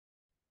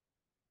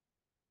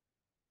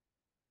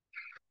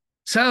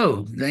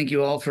So, thank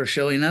you all for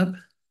showing up.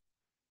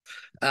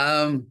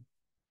 Um,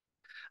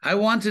 I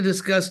want to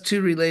discuss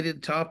two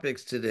related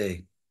topics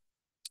today.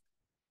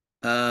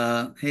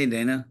 Hey,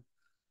 Dana.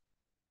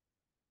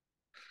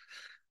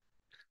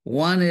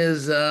 One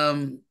is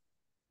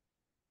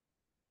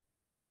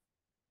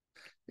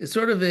it's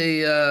sort of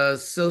a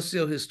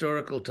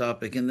socio-historical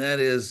topic, and that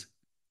is,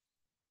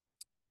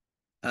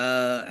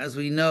 as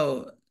we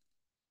know,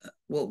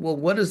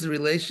 what is the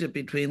relationship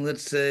between,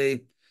 let's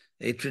say,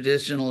 a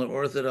traditional or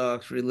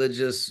orthodox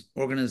religious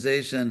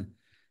organization,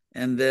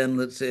 and then,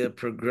 let's say, a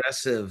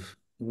progressive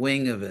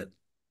wing of it?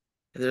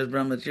 There's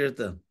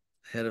Brahmatirtha,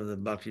 head of the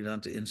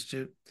Bhaktivedanta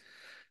Institute.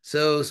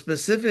 So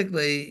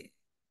specifically,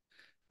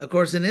 of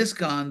course, in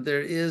ISKCON,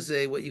 there is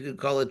a what you could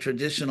call a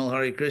traditional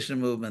Hare Krishna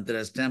movement that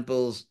has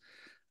temples,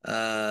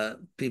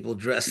 people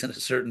dress in a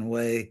certain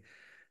way,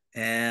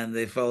 and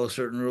they follow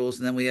certain rules.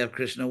 And then we have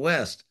Krishna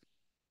West,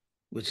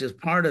 which is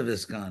part of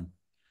ISKCON.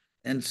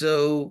 And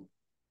so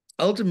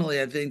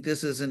ultimately, I think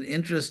this is an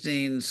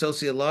interesting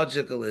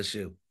sociological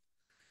issue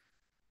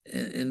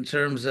in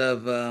terms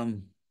of,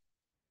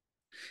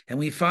 and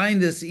we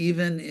find this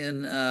even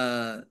in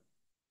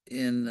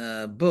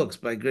books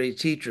by great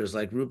teachers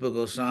like Rupa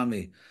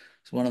Goswami.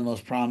 He's one of the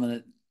most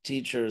prominent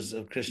teachers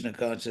of Krishna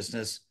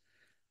consciousness,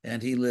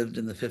 and he lived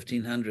in the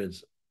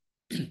 1500s,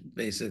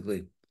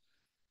 basically,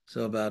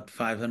 so about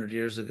 500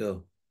 years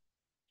ago.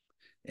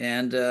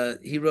 And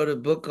he wrote a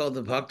book called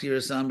the Bhakti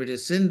Rasamrita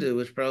Sindhu,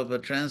 which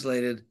Prabhupada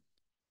translated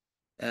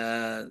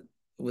uh,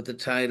 with the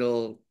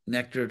title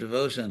Nectar of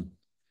Devotion,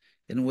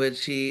 in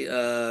which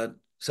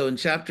so in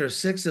chapter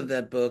 6 of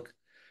that book,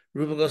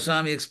 Rupa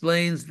Goswami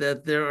explains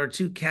that there are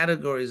two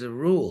categories of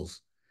rules.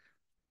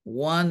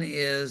 One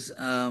is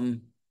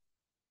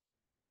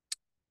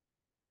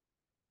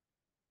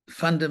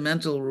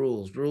fundamental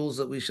rules, rules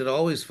that we should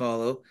always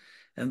follow,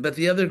 but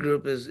the other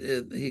group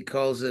he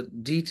calls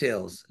it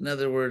details. In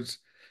other words,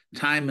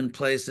 time and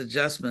place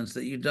adjustments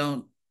that you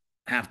don't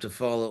have to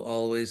follow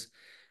always.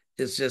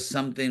 It's just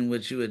something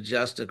which you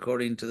adjust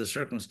according to the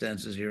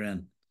circumstances you're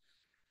in.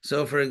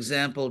 So, for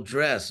example,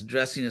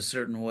 dressing a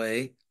certain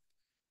way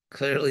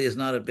clearly is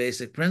not a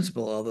basic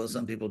principle, although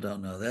some people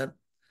don't know that.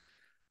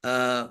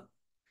 Uh,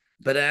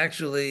 but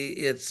actually,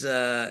 it's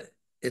a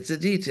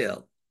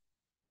detail.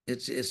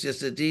 It's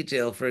just a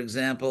detail. For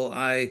example,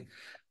 I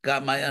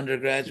got my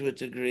undergraduate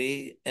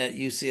degree at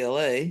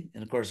UCLA,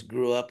 and of course,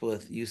 grew up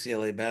with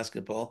UCLA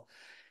basketball,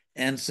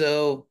 and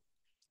so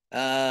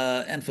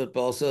and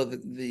football. So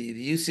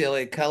the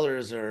UCLA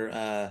colors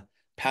are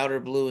powder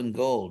blue and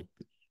gold,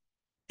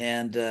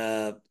 and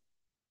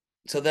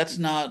so that's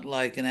not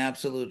like an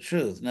absolute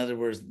truth. In other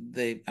words,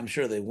 I'm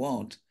sure they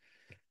won't,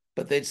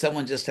 but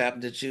someone just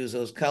happened to choose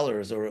those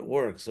colors, or it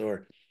works,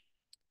 or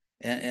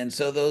and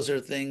so those are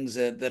things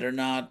that are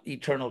not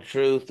eternal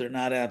truth. They're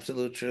not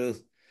absolute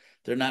truth.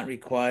 They're not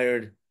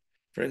required.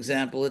 For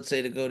example, let's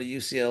say to go to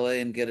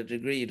UCLA and get a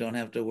degree, you don't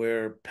have to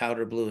wear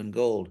powder blue and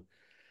gold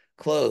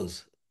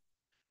clothes,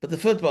 but the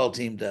football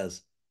team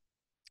does.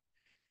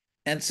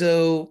 And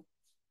so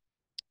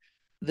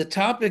the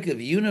topic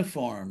of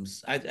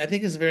uniforms, I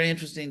think is a very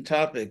interesting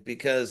topic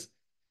because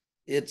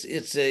it's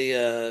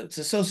a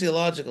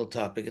sociological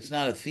topic. It's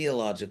not a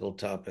theological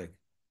topic.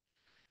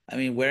 I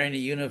mean, wearing a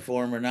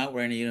uniform or not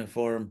wearing a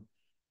uniform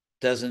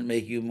doesn't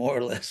make you more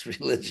or less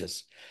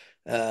religious.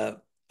 Uh,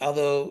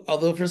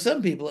 although for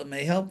some people it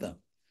may help them.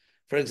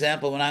 For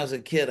example, when I was a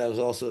kid, I was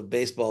also a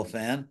baseball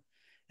fan,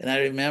 and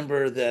I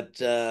remember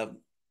that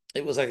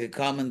it was like a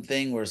common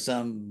thing where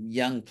some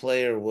young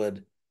player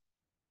would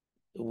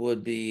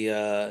be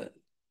uh,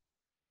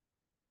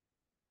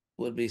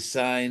 would be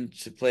signed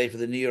to play for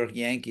the New York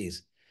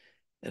Yankees,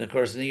 and of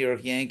course, the New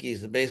York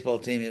Yankees, the baseball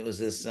team, it was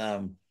this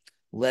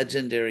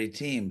legendary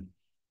team.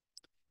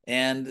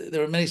 And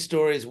there were many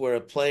stories where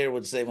a player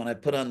would say, when I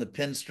put on the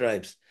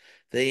pinstripes,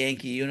 the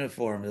Yankee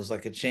uniform, it was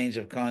like a change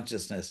of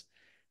consciousness. It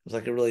was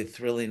like a really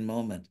thrilling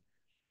moment.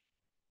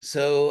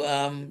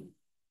 So,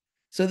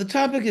 so the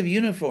topic of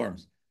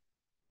uniforms,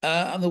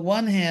 on the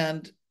one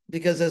hand,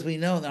 because as we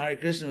know in the Hare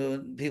Krishna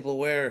movement, people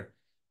wear,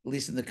 at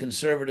least in the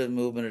conservative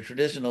movement or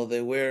traditional,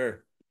 they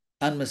wear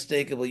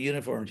unmistakable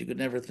uniforms. You could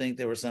never think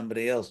they were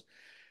somebody else.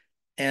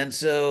 And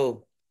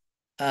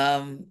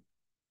um,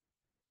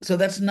 so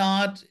that's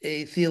not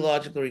a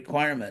theological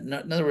requirement.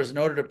 In other words, in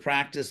order to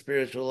practice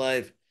spiritual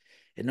life,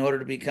 in order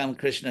to become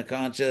Krishna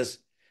conscious,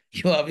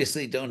 you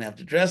obviously don't have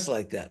to dress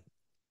like that.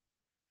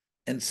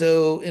 And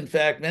so, in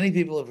fact, many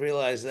people have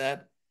realized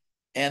that,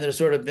 and there's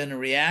sort of been a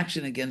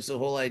reaction against the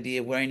whole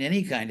idea of wearing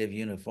any kind of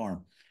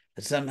uniform,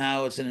 that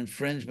somehow it's an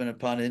infringement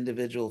upon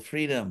individual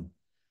freedom,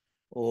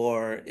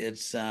 or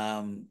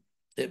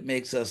it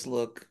makes us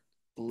look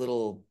a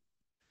little,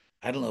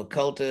 I don't know,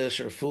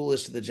 cultish or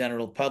foolish to the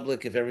general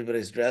public if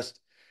everybody's dressed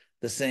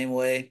the same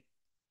way.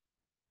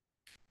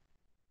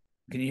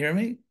 Can you hear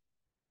me?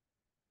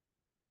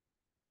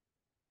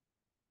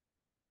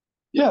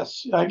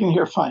 Yes, I can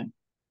hear fine.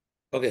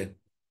 Okay,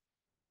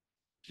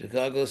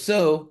 Chicago.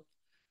 So,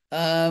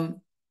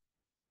 um,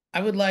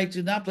 I would like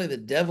to not play the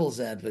devil's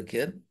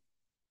advocate,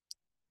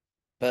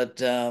 But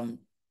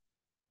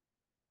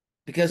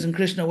because in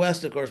Krishna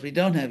West, of course, we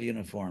don't have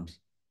uniforms.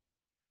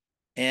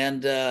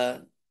 And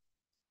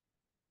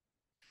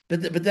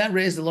but that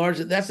raised the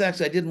larger. That's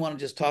actually I didn't want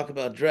to just talk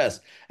about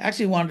dress. I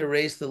actually wanted to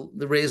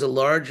raise a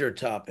larger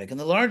topic, and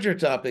the larger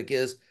topic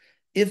is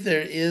if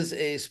there is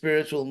a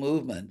spiritual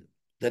movement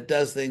that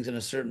does things in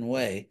a certain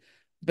way,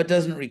 but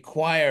doesn't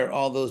require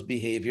all those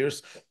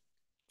behaviors.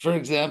 For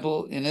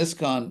example, in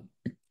ISKCON,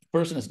 a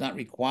person is not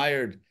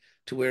required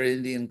to wear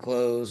Indian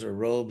clothes or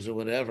robes or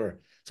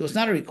whatever, so it's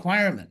not a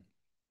requirement.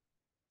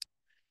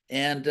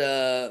 And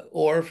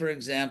or for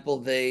example,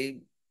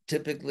 they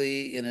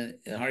typically in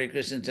a Hare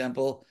Krishna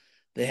temple,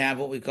 they have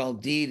what we call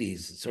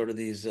deities, sort of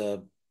these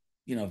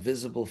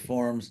visible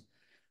forms,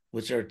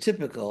 which are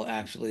typical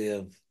actually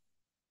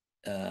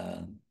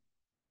uh,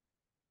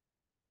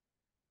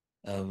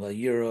 of a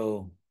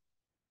Euro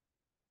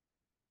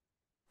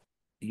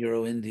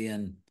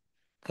Indian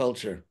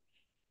culture,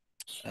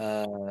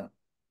 uh,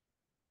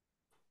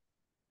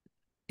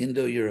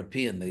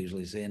 Indo-European. They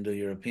usually say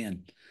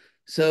Indo-European.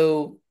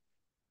 So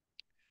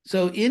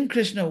So in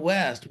Krishna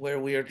West, where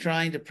we are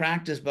trying to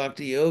practice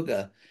bhakti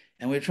yoga,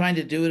 and we're trying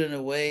to do it in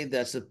a way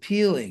that's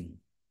appealing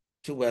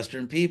to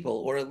Western people,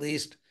 or at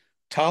least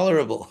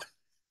tolerable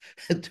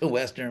to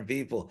Western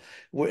people,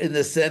 we're in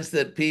the sense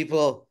that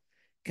people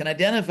can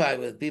identify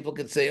with. People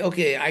could say,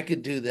 okay, I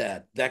could do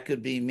that. That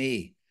could be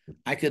me.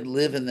 I could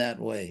live in that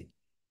way.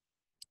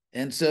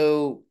 And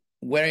so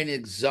wearing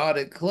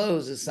exotic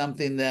clothes is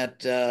something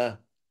that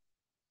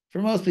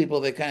for most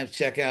people, they kind of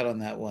check out on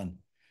that one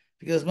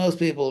because most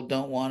people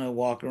don't want to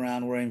walk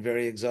around wearing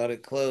very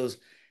exotic clothes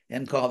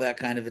and call that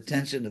kind of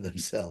attention to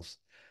themselves.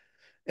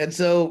 And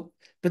so,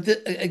 but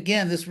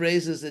again, this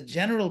raises a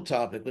general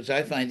topic, which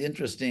I find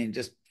interesting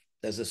just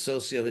as a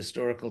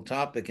socio-historical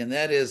topic. And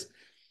that is,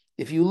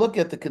 if you look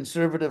at the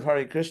conservative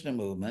Hare Krishna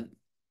movement,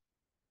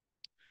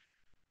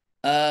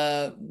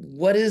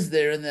 what is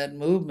there in that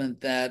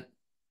movement that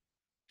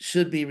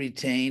should be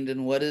retained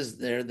and what is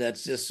there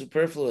that's just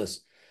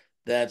superfluous,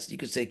 that's, you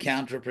could say,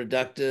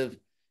 counterproductive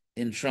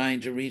in trying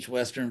to reach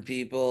Western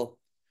people,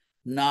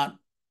 not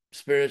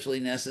spiritually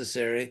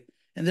necessary,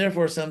 and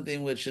therefore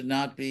something which should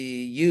not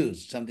be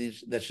used, something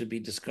that should be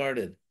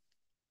discarded.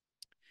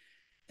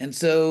 And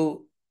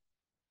so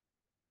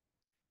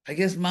I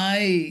guess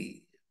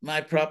my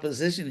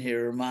proposition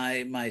here, or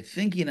my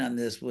thinking on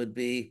this would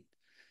be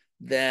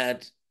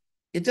that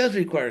it does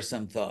require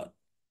some thought.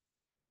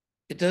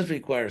 It does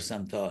require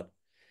some thought.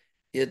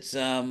 It's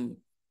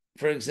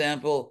for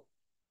example,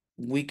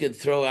 we could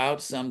throw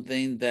out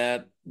something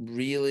that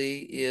really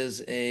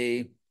is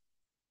a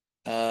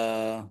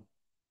an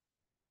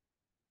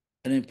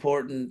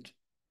important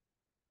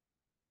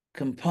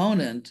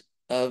component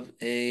of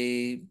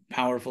a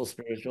powerful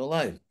spiritual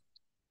life.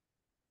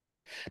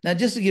 Now,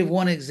 just to give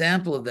one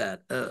example of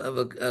that,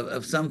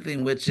 of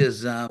something which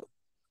is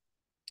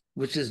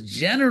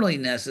generally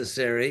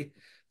necessary,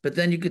 but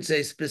then you could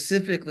say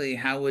specifically,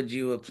 how would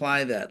you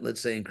apply that?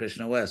 Let's say in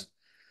Krishna West,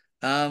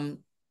 um,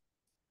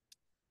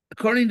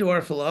 according to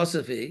our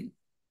philosophy,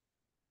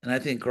 and I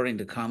think according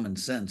to common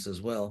sense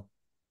as well,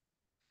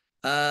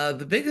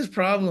 the biggest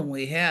problem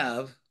we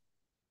have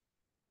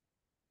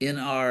in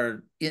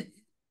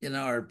in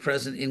our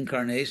present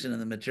incarnation in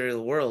the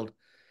material world,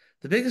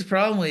 the biggest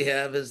problem we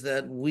have is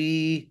that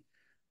we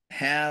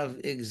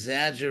have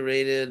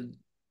exaggerated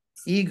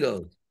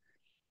egos.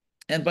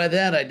 And by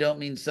that, I don't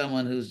mean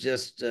someone who's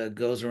just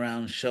goes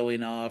around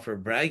showing off or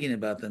bragging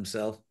about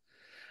themselves.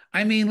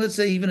 I mean, let's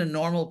say even a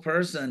normal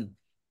person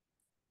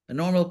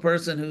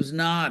who's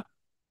not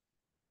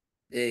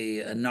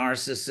a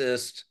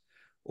narcissist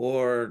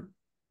or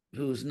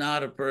who's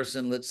not a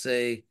person, let's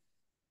say,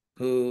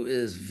 who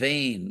is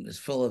vain, is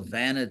full of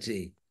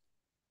vanity,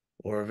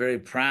 or very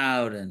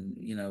proud and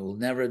will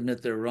never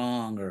admit they're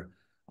wrong or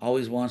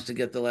always wants to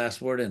get the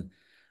last word in.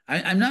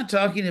 I'm not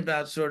talking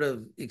about sort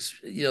of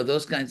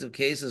those kinds of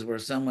cases where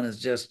someone is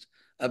just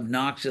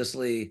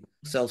obnoxiously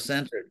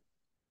self-centered.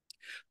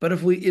 But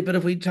if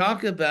we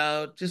talk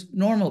about just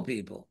normal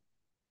people,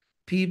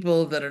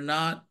 people that are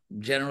not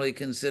generally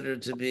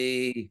considered to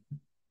be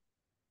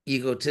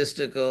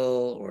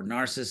egotistical or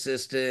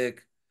narcissistic,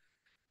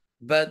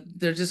 but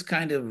they're just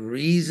kind of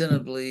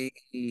reasonably,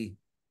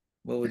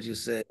 what would you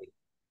say,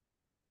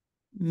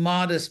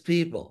 modest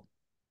people.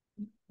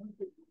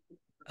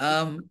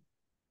 Um,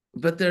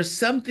 but there's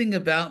something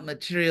about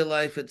material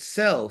life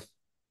itself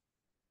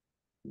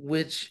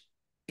which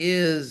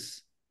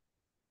is,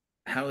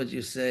 how would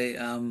you say,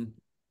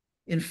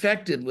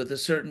 infected with a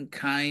certain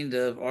kind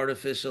of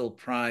artificial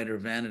pride or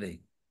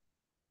vanity.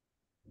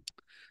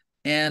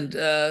 And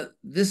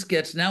this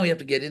gets, now we have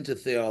to get into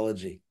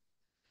theology.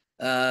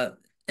 Uh,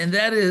 and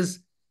that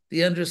is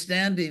the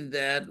understanding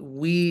that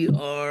we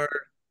are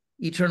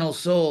eternal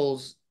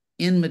souls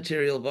in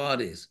material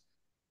bodies.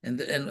 And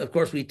of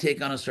course, we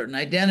take on a certain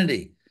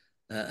identity,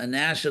 a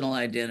national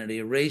identity,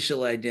 a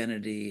racial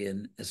identity,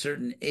 and a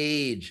certain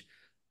age,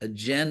 a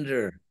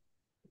gender,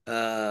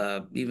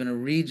 even a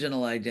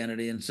regional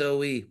identity. And so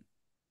we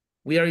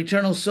are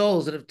eternal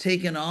souls that have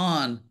taken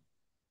on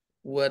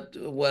what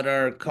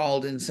are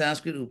called in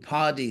Sanskrit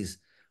upadhis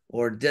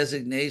or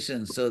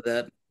designations, so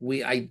that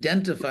we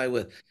identify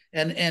with.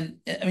 And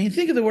I mean,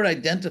 think of the word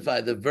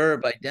identify, the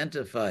verb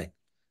identify,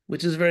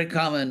 which is a very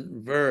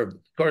common verb.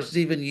 Of course, it's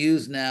even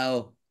used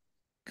now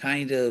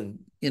kind of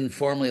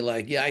informally,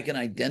 like, yeah, I can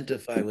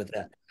identify with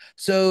that.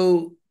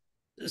 So,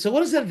 so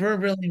what does that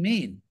verb really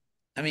mean?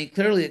 I mean,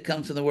 clearly it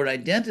comes from the word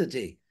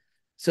identity.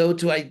 So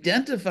to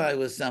identify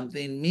with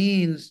something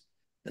means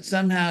that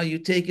somehow you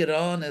take it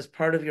on as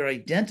part of your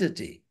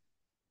identity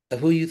of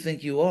who you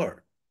think you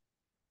are.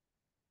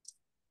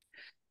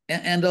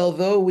 And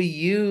although we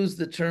use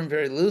the term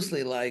very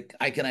loosely, like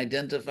I can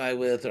identify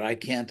with or I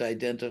can't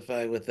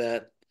identify with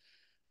that,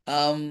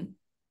 um,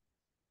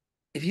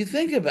 if you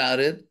think about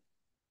it,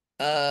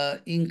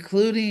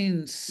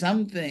 including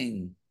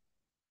something,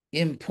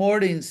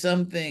 importing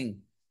something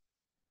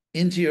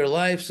into your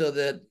life so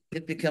that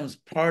it becomes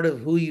part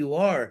of who you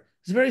are,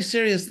 it's a very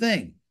serious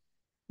thing.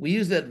 We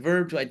use that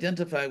verb to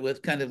identify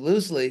with kind of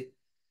loosely,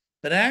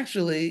 but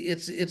actually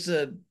it's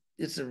a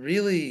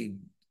really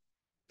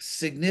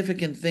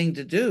significant thing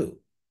to do,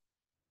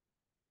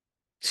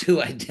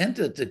 to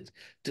identify,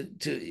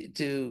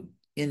 to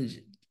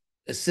in,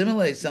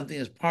 assimilate something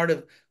as part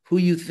of who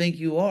you think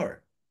you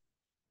are.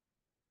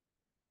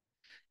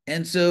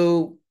 And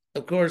so,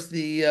 of course,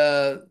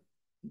 the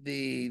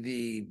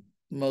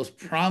most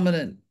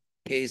prominent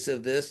case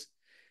of this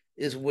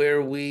is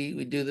where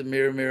we do the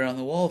mirror, mirror on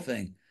the wall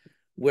thing,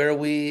 where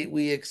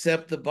we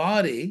accept the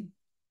body,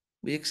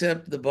 we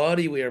accept the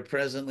body we are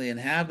presently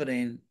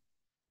inhabiting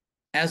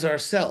as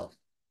ourself,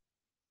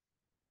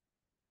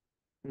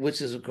 which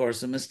is, of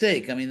course, a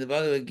mistake. I mean, the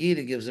Bhagavad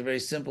Gita gives a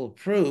very simple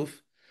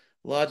proof,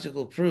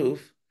 logical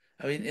proof.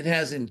 I mean, it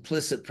has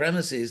implicit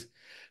premises,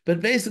 but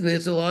basically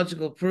it's a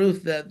logical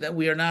proof that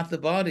we are not the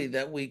body,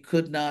 that we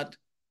could not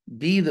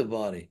be the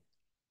body.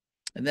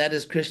 And that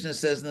is, Krishna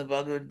says in the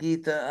Bhagavad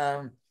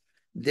Gita,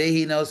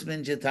 Dehi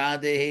nosmin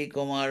jita dehi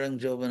komarang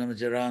jovanam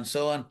jara, and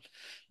so on,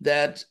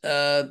 that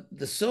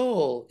the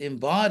soul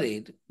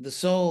embodied, the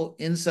soul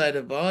inside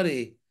a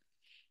body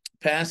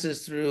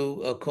passes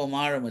through a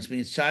komaram, which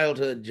means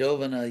childhood,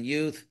 jovana,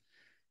 youth,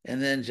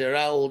 and then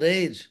jara, old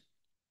age.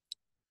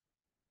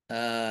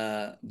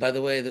 By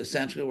the way, the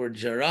Sanskrit word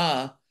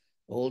jara,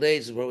 old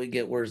age, is where we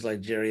get words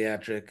like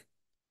geriatric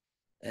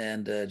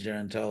and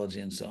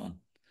gerontology and so on.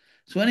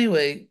 So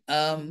anyway,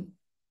 and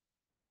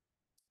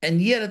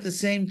yet at the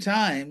same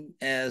time,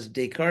 as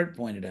Descartes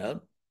pointed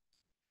out,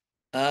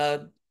 uh,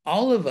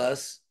 all of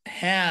us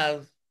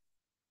have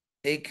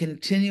a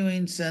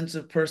continuing sense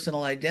of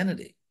personal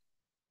identity.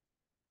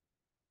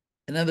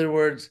 In other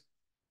words,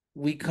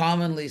 we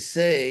commonly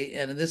say,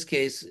 and in this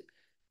case,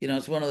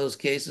 it's one of those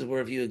cases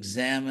where if you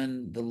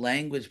examine the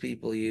language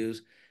people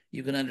use,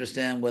 you can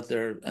understand what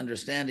their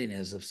understanding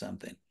is of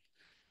something.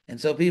 And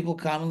so people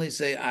commonly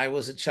say, I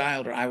was a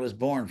child, or I was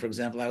born. For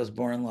example, I was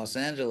born in Los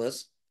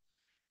Angeles,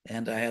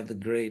 and I have the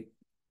great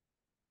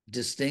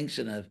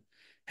distinction of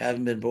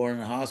having been born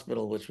in a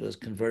hospital, which was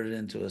converted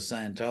into a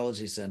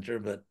Scientology center.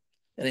 But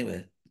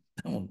anyway,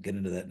 I won't get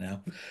into that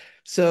now.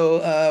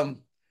 So,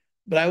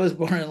 but I was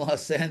born in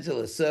Los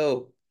Angeles.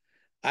 So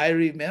I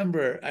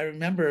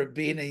remember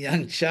being a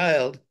young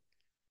child,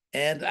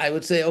 and I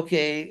would say,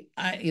 okay,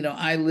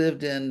 I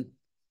lived in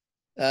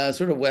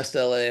sort of West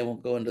LA. I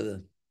won't go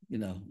into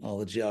all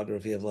the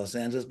geography of Los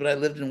Angeles, but I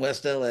lived in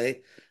West LA,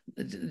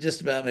 just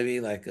about maybe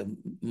like a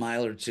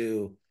mile or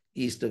two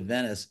east of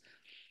Venice,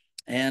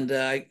 and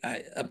I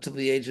up to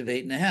the age of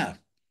 8.5.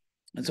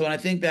 And so when I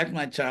think back to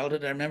my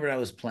childhood, I remember I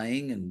was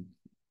playing and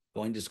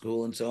going to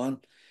school and so on.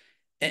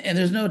 And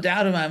there's no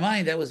doubt in my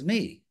mind that was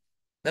me.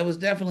 That was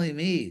definitely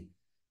me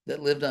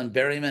that lived on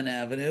Berryman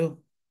Avenue,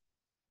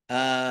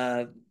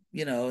 uh,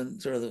 in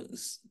sort of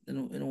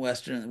in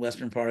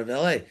western part of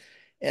LA.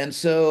 And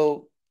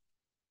so,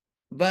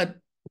 but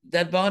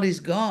that body's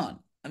gone.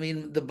 I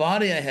mean, the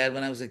body I had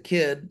when I was a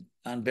kid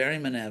on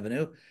Berryman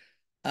Avenue,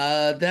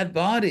 that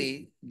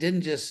body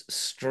didn't just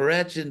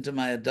stretch into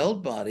my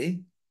adult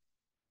body.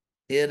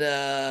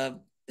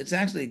 It's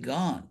actually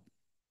gone.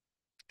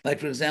 Like,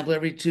 for example,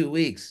 every 2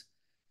 weeks,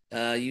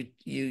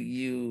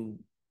 you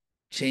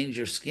change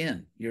your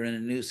skin. You're in a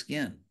new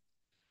skin.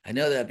 I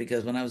know that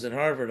because when I was at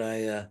Harvard,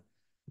 I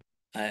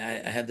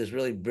had this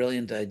really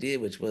brilliant idea,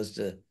 which was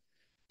to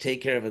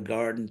take care of a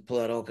garden, pull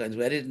out all kinds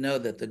of. I didn't know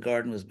that the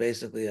garden was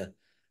basically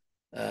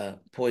a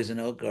poison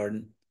oak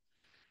garden.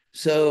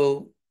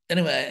 So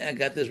anyway, I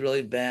got this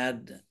really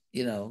bad,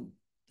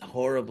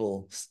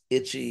 horrible,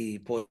 itchy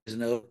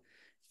poison oak,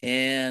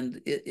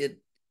 and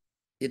it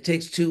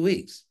takes 2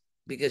 weeks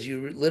because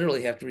you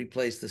literally have to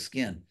replace the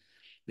skin,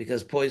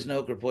 because poison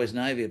oak or poison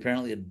ivy,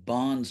 apparently it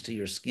bonds to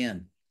your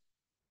skin,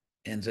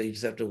 and so you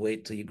just have to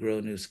wait till you grow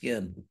new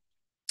skin.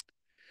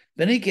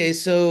 But in any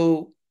case,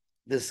 so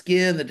the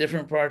skin, the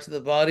different parts of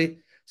the body.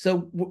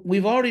 So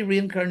we've already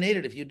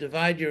reincarnated. If you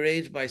divide your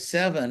age by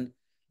 7,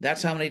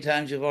 that's how many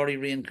times you've already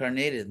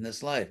reincarnated in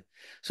this life.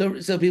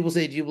 So people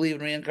say, do you believe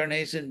in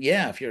reincarnation?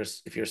 Yeah, if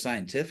you're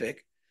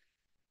scientific.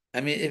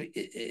 I mean,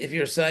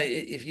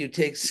 if you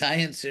take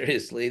science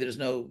seriously, there's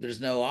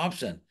no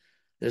option.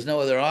 There's no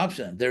other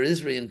option. There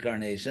is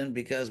reincarnation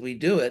because we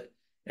do it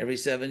every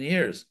 7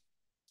 years.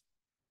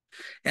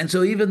 And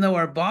so even though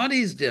our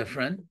body's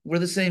different, we're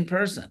the same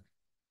person.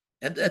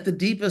 At the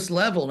deepest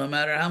level, no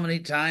matter how many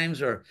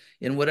times or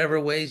in whatever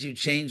ways you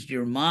changed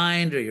your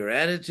mind or your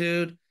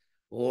attitude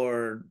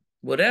or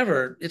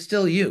whatever, it's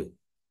still you.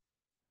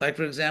 Like,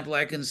 for example,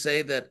 I can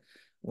say that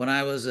when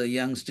I was a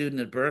young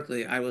student at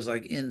Berkeley, I was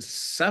like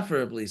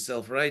insufferably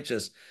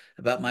self-righteous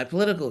about my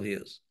political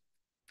views.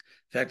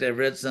 In fact, I've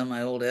read some of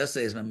my old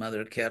essays my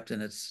mother kept,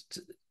 and it's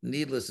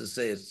needless to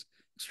say, it's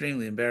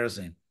extremely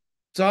embarrassing.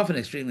 It's often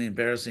extremely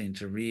embarrassing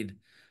to read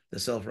the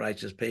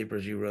self-righteous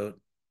papers you wrote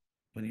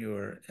when you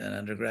were an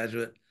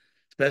undergraduate,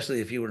 especially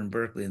if you were in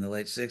Berkeley in the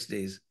late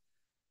 60s.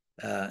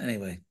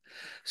 Anyway,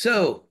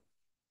 so,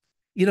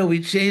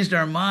 we've changed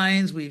our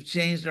minds, we've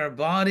changed our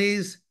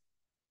bodies,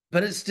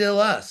 but it's still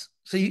us.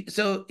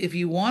 So if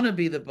you want to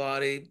be the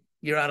body,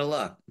 you're out of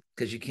luck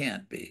because you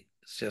can't be.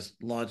 It's just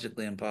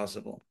logically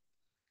impossible.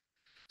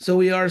 So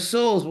we are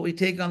souls, but we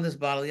take on this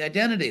bodily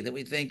identity that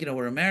we think,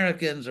 we're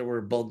Americans or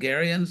we're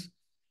Bulgarians.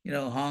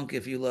 Honk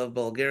if you love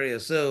Bulgaria.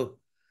 So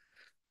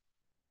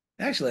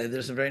actually,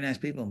 there's some very nice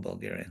people in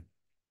Bulgaria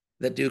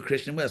that do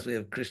Krishna West. We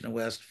have Krishna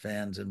West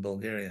fans in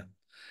Bulgaria.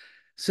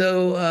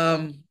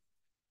 So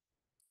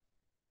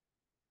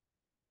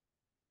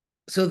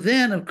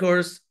then, of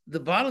course, the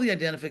bodily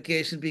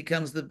identification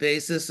becomes the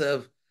basis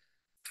of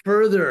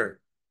further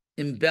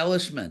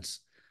embellishments.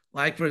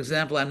 Like, for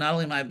example, I'm not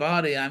only my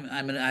body, I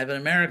have an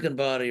American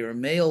body or a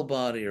male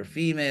body or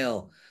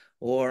female,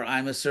 or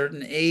I'm a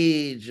certain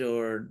age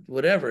or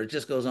whatever. It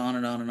just goes on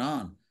and on and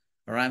on.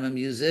 Or I'm a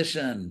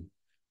musician,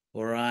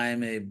 or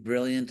I'm a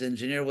brilliant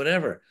engineer,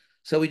 whatever.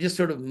 So we just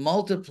sort of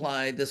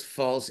multiply this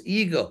false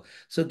ego.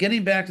 So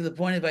getting back to the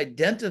point of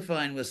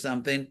identifying with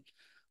something,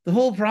 the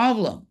whole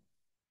problem,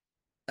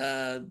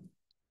 uh,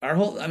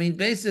 I mean,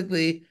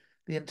 basically,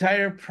 the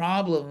entire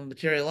problem of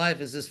material life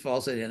is this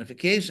false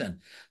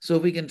identification. So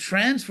if we can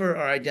transfer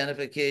our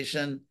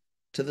identification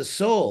to the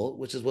soul,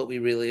 which is what we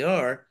really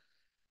are,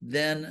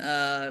 then,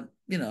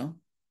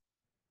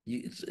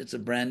 it's a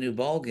brand new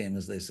ball game,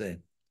 as they say.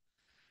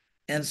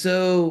 And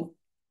so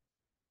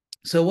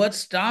what's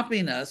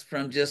stopping us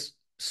from just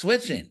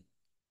switching?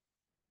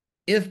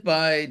 If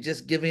by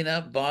just giving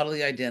up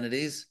bodily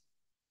identities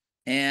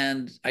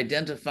and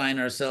identifying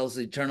ourselves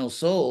as eternal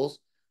souls,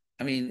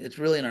 I mean, it's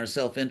really in our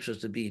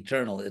self-interest to be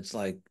eternal. It's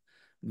like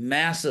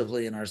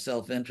massively in our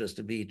self-interest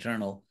to be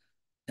eternal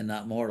and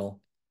not mortal.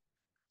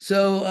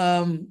 So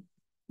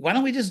why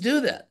don't we just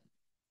do that?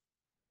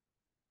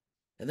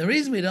 And the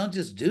reason we don't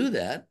just do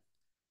that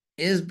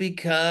is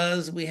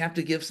because we have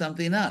to give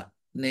something up,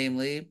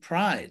 namely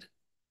pride.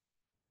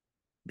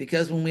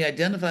 Because when we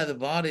identify the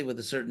body with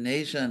a certain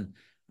nation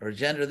or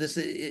gender,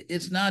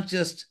 it's not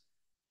just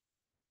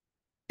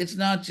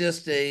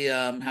a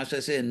how should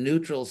I say, a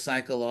neutral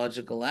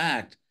psychological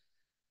act.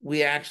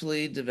 We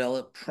actually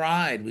develop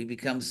pride. We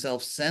become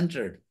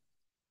self-centered.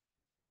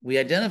 We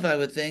identify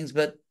with things,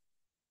 but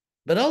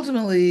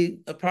ultimately,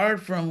 apart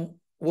from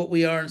what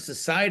we are in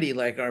society,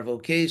 like our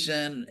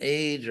vocation,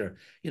 age, or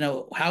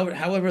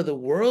however the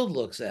world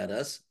looks at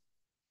us,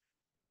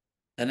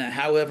 and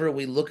however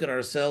we look at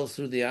ourselves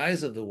through the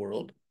eyes of the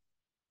world,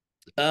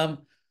 um,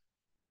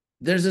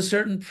 there's a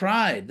certain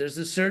pride. There's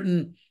a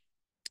certain,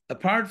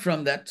 apart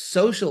from that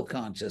social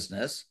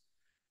consciousness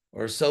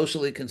or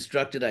socially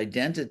constructed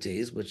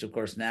identities, which of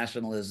course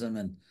nationalism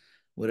and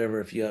whatever,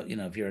 if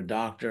you're a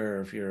doctor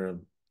or if you're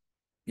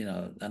I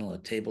don't know, a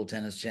table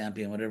tennis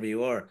champion, whatever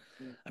you are.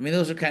 I mean,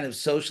 those are kind of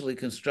socially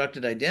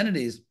constructed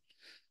identities,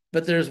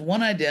 but there's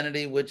one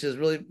identity which is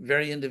really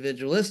very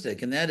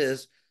individualistic, and that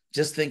is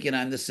just thinking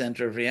I'm the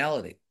center of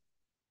reality.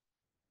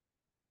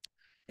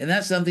 And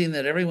that's something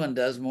that everyone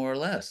does more or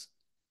less.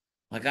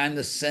 Like I'm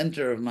the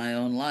center of my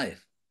own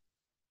life.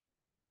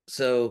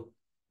 So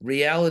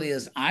reality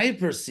as I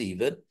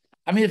perceive it,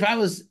 I mean, if I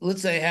was,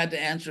 let's say I had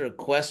to answer a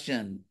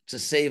question to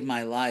save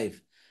my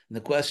life, and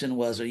the question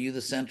was, are you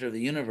the center of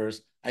the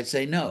universe? I'd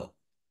say no,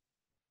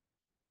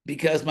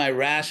 because my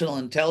rational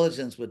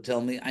intelligence would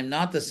tell me I'm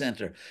not the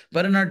center.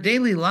 But in our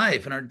daily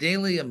life, in our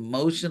daily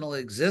emotional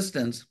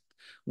existence,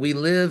 we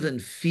live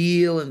and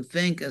feel and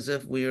think as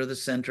if we are the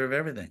center of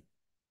everything.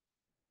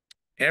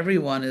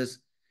 Everyone is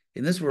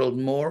in this world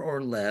more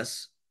or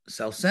less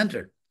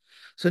self-centered.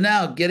 So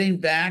now getting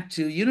back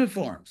to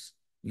uniforms,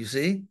 you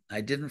see,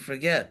 I didn't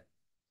forget.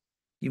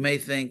 You may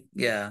think,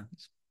 yeah,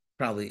 it's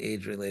probably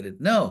age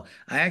related. No,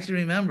 I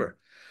actually remember.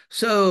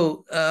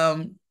 So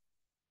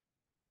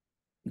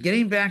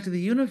getting back to the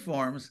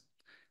uniforms,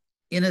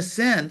 in a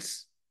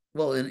sense,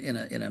 well, in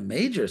a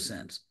major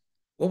sense,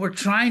 what we're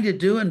trying to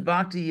do in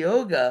bhakti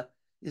yoga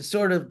is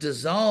sort of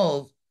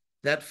dissolve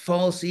that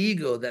false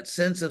ego, that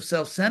sense of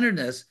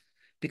self-centeredness,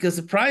 because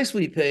the price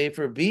we pay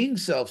for being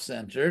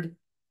self-centered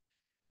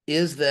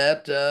is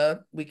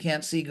that we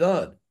can't see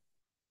God.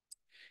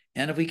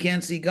 And if we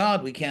can't see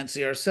God, we can't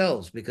see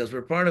ourselves because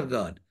we're part of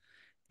God.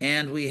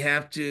 and we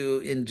have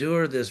to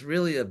endure this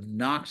really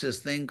obnoxious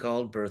thing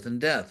called birth and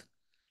death,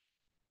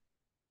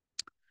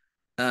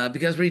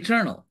 because we're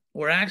eternal.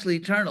 We're actually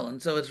eternal,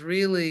 and so it's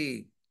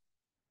really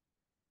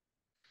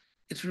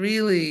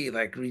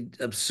like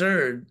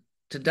absurd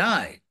to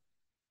die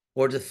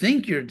or to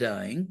think you're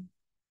dying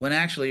when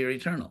actually you're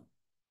eternal.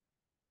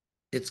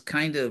 It's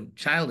kind of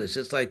childish.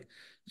 It's like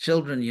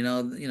children,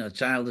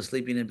 child is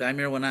sleeping in. I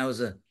remember when I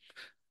was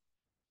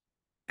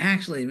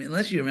actually,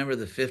 unless you remember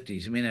the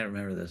 50s, you may not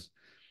remember this.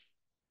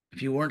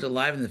 If you weren't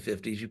alive in the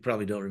 50s, you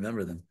probably don't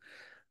remember them.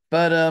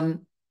 But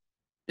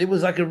it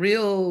was like a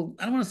real,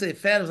 I don't want to say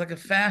fad, it was like a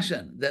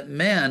fashion that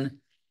men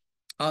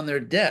on their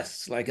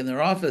desks, like in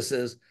their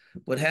offices,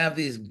 would have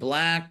these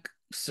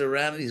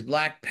these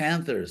black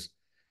panthers.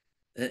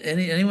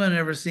 Anyone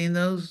ever seen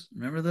those?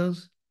 Remember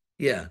those?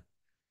 Yeah.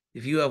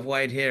 If you have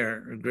white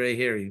hair or gray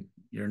hair,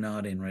 you're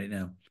nodding right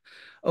now.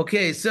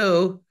 Okay,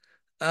 so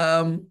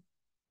um,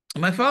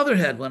 my father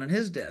had one on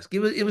his desk. It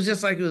was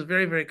just like it was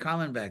very, very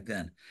common back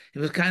then. It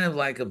was kind of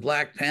like a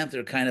black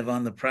panther kind of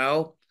on the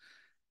prowl.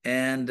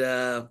 And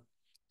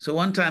so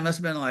one time, I must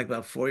have been like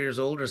about 4 years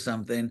old or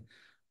something.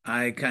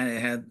 I kind of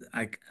had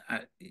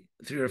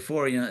 3 or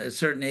 4, at a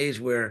certain age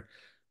where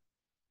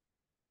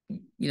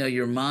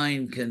your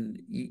mind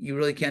you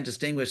really can't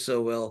distinguish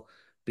so well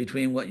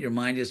between what your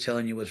mind is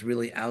telling you, what's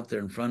really out there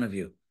in front of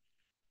you.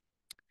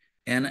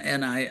 And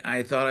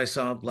I thought I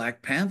saw a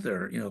black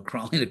panther,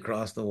 crawling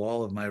across the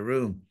wall of my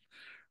room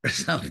or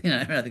something.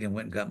 I think I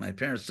went and got my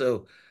parents.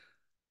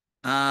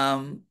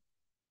 Um,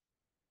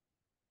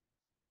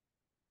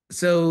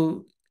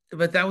 so,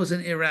 but that was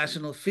an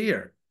irrational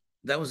fear.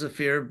 That was a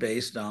fear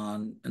based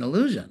on an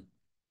illusion.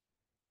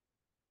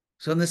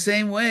 So in the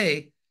same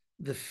way,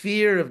 the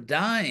fear of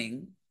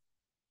dying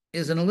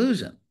is an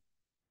illusion.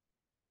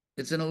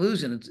 It's an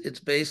illusion.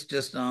 It's based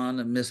just on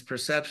a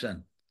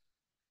misperception.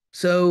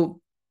 So,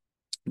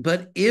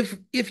 but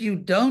if you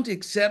don't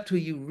accept who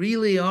you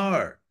really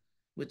are,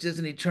 which is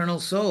an eternal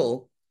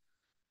soul,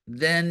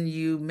 then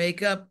you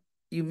make up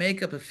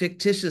a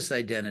fictitious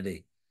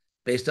identity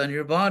based on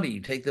your body. You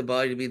take the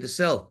body to be the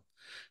self.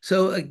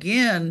 So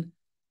again,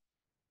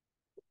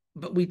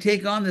 but we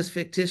take on this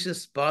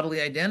fictitious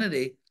bodily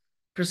identity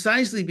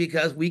precisely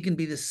because we can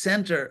be the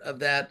center of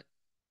that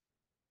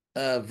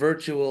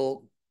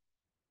virtual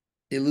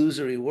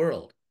illusory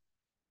world.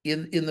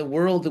 In the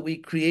world that we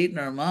create in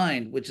our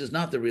mind, which is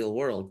not the real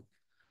world,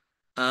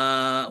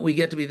 we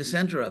get to be the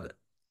center of it.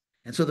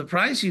 And so the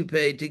price you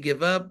pay to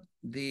give up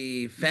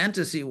the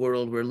fantasy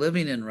world we're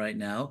living in right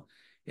now,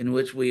 in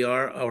which we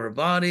are our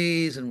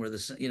bodies and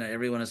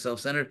everyone is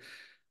self-centered,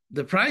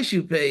 the price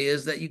you pay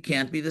is that you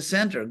can't be the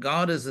center.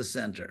 God is the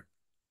center.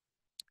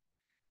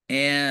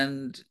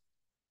 And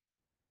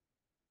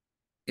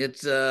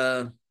it's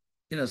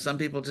some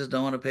people just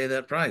don't want to pay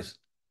that price.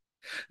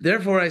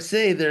 Therefore, I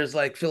say there's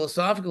like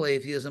philosophical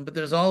atheism, but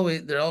there's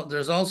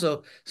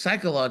also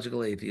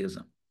psychological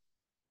atheism.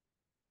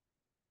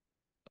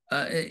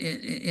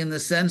 In the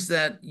sense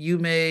that you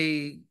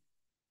may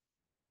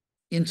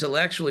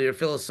intellectually or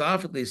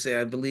philosophically say,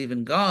 I believe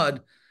in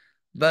God,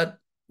 but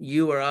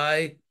you or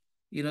I,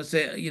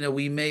 say,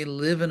 we may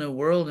live in a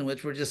world in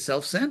which we're just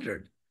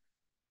self-centered.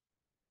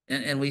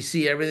 And we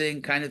see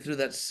everything kind of through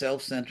that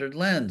self-centered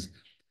lens.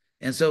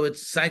 And so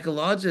it's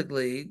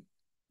psychologically,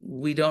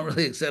 we don't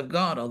really accept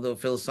God, although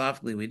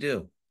philosophically we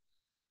do.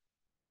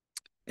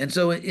 And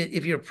so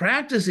if you're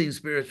practicing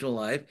spiritual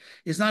life,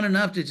 it's not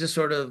enough to just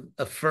sort of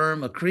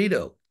affirm a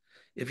credo.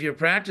 If you're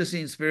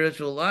practicing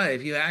spiritual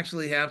life, you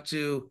actually have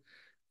to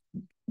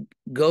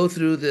go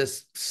through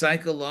this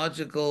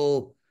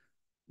psychological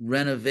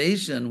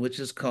renovation, which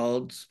is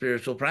called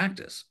spiritual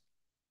practice.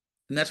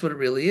 And that's what it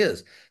really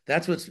is.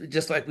 That's what's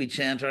just like we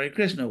chant Hare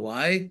Krishna.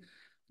 Why?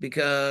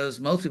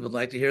 Because most people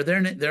like to hear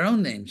their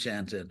own name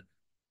chanted.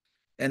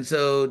 And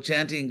so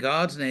chanting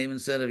God's name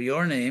instead of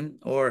your name,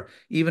 or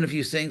even if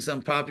you sing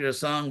some popular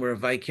song where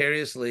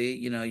vicariously,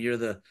 you're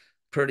the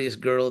prettiest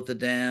girl at the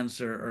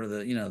dance or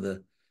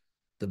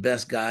the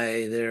best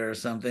guy there or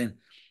something.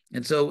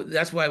 And so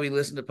that's why we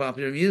listen to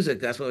popular music.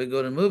 That's why we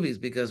go to movies,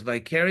 because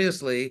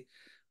vicariously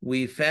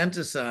we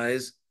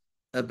fantasize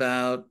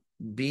about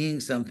being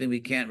something we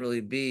can't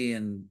really be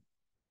in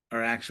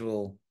our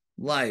actual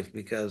life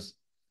because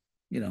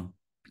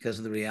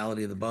of the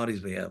reality of the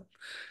bodies we have.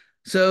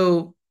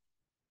 So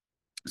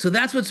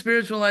that's what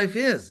spiritual life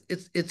is.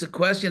 It's a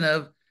question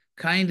of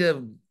kind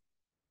of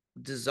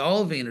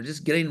dissolving or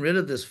just getting rid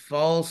of this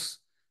false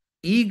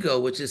ego,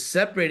 which is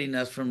separating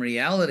us from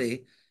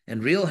reality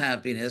and real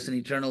happiness and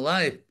eternal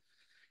life.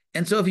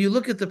 And so if you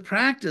look at the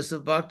practice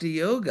of bhakti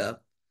yoga,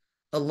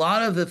 a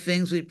lot of the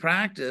things we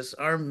practice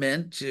are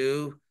meant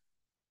to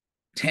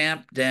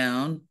tamp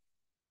down,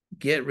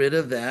 get rid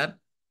of that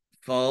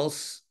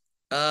false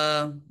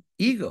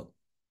ego.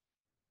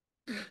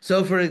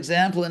 So, for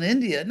example, in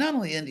India, not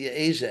only India,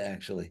 Asia,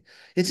 actually,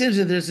 it's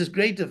interesting. There's this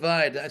great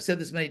divide. I've said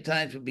this many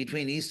times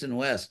between East and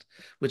West,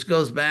 which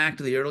goes back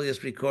to the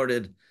earliest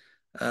recorded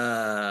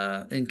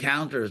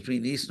encounters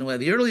between East and West.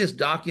 The earliest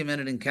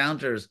documented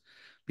encounters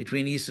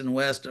between East and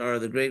West are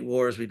the great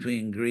wars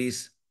between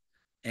Greece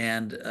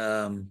and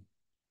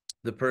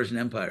the Persian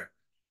Empire,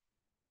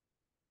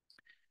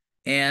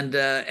 and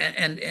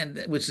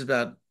which is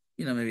about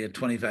maybe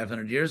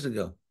 2,500 years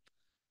ago.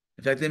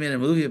 In fact, they made a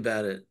movie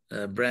about it.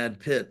 Brad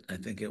Pitt, I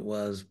think it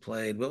was,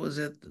 played, what was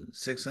it?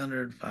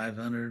 600,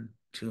 500,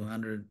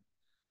 200.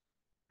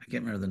 I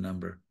can't remember the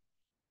number.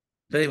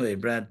 But anyway,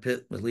 Brad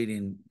Pitt was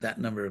leading that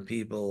number of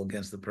people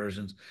against the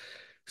Persians.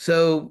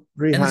 So,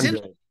 and it's in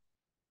 300.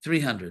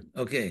 300.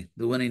 Okay,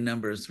 the winning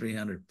number is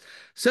 300.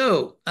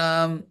 So,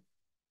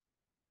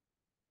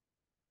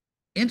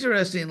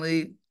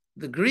 interestingly,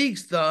 the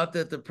Greeks thought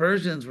that the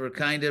Persians were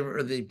kind of,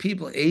 or the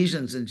people,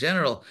 Asians in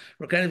general,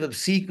 were kind of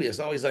obsequious,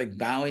 always like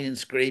bowing and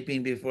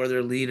scraping before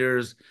their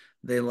leaders.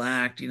 They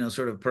lacked,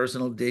 sort of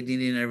personal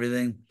dignity and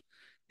everything.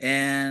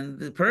 And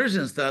the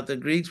Persians thought the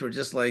Greeks were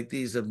just like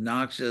these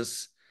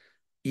obnoxious,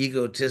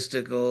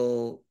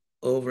 egotistical,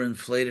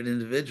 overinflated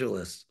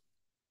individualists.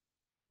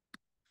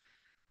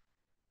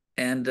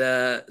 And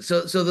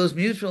so those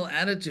mutual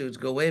attitudes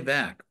go way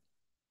back.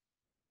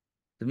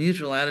 The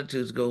mutual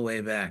attitudes go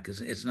way back.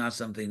 It's not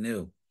something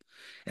new.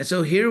 And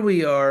so here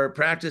we are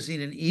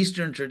practicing an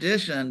Eastern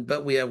tradition,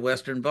 but we have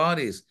Western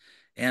bodies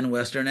and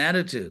Western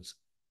attitudes.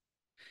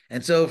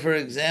 And so, for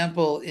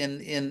example,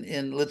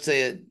 in let's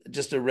say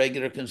just a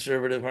regular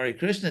conservative Hare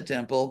Krishna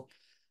temple,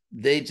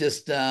 they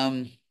just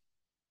actually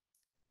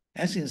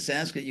in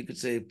Sanskrit you could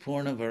say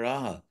Purna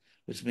Varaha,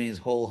 which means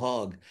whole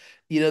hog.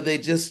 They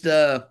just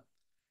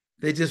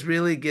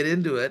really get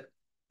into it.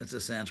 That's a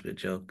Sanskrit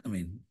joke. I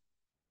mean,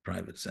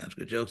 private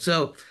Sanskrit joke.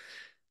 So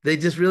they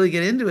just really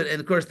get into it. And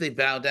of course, they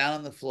bow down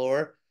on the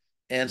floor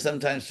and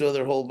sometimes throw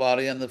their whole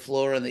body on the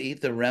floor, and they eat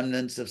the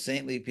remnants of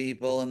saintly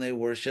people and they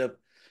worship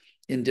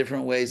in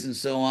different ways and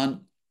so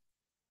on.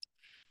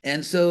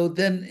 And so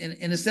then,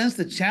 in a sense,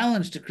 the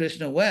challenge to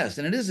Krishna West,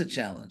 and it is a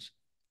challenge,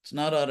 it's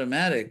not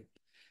automatic.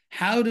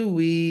 How do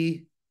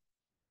we,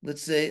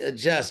 let's say,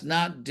 adjust,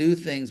 not do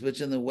things which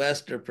in the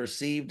West are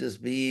perceived as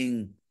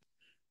being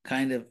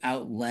kind of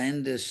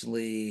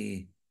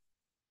outlandishly,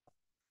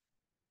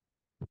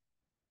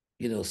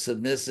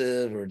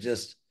 submissive, or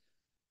just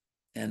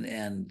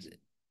and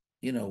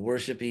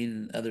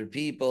worshiping other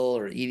people,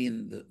 or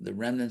eating the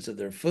remnants of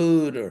their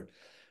food,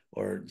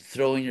 or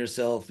throwing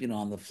yourself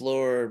on the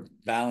floor,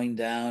 bowing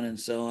down and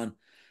so on,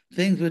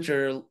 things which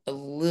are a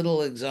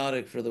little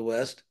exotic for the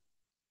West.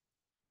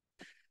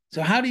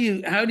 So how do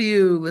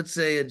you let's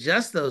say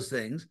adjust those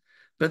things,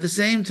 but at the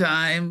same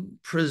time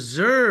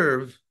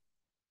preserve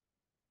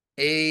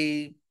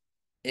a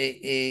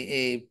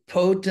a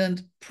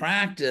potent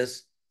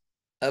practice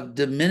of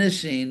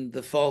diminishing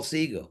the false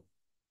ego?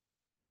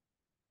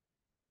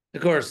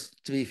 Of course,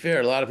 to be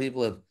fair, a lot of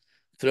people have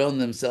thrown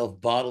themselves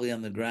bodily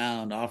on the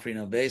ground, offering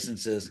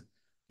obeisances,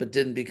 but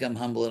didn't become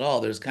humble at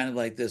all. There's kind of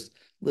like this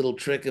little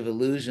trick of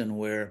illusion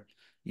where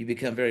you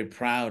become very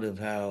proud of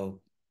how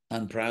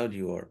unproud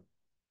you are.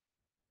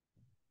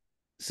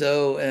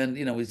 So, and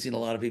we've seen a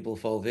lot of people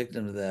fall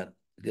victim to that,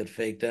 get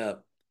faked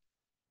up.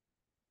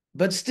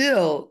 But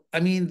still, I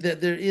mean,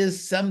 that there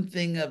is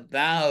something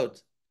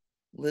about,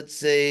 let's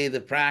say,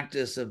 the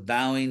practice of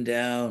bowing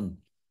down,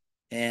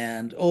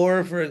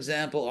 or for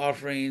example,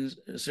 offering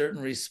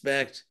certain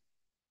respect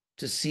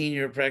to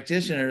senior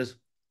practitioners,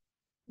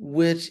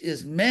 which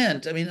is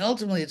meant, I mean,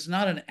 ultimately, it's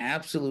not an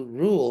absolute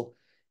rule,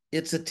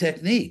 it's a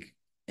technique.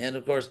 And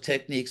of course,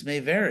 techniques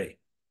may vary.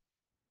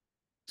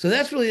 So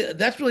that's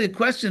really a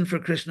question for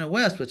Krishna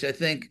West, which I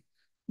think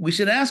we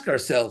should ask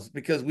ourselves,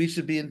 because we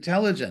should be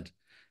intelligent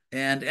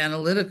and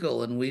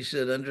analytical, and we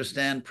should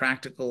understand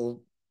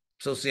practical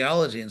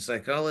sociology and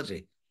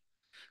psychology.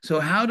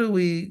 So how do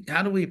we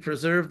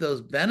preserve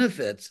those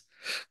benefits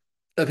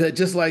of it,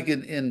 just like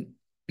in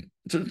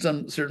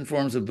some certain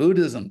forms of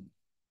Buddhism?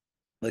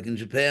 Like in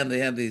Japan, they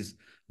have these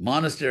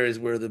monasteries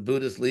where the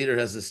Buddhist leader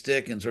has a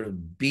stick and sort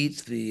of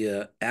beats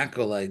the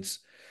acolytes,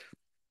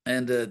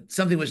 and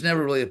something which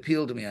never really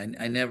appealed to me.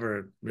 I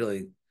never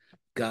really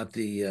got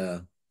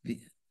the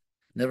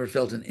never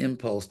felt an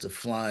impulse to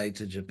fly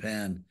to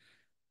Japan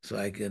so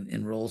I could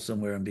enroll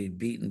somewhere and be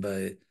beaten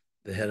by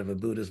the head of a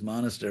Buddhist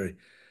monastery.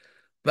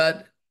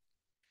 But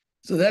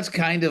so that's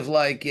kind of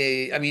like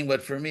I mean,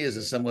 what for me is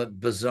a somewhat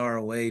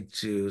bizarre way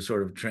to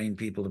sort of train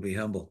people to be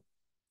humble.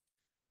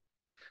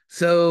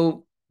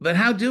 So, but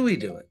how do we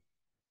do it?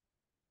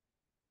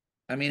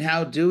 I mean,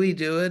 how do we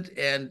do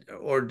it?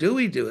 Or do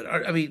we do it?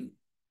 I mean,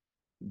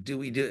 do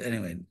we do it?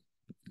 Anyway,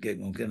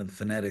 we'll get into the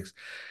phonetics.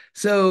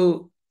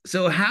 So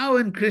how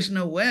in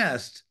Krishna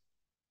West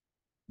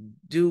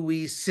do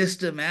we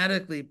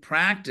systematically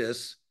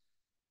practice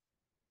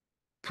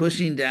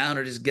pushing down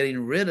or just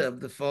getting rid of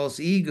the false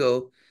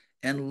ego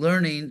and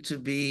learning to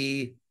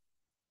be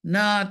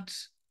not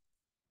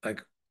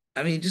like,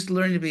 I mean, just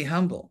learning to be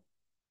humble,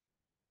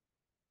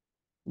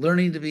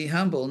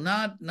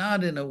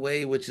 not in a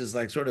way which is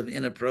like sort of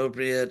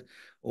inappropriate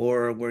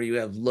or where you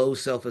have low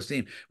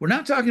self-esteem. We're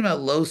not talking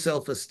about low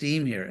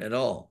self-esteem here at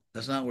all.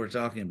 That's not what we're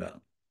talking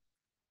about.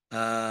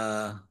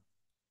 Uh,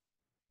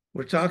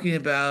 we're talking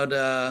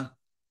about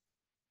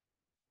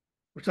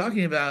We're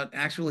talking about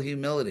actual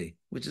humility,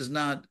 which is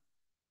not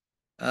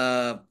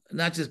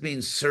just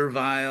being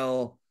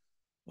servile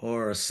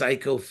or a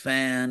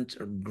sycophant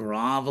or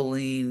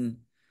groveling.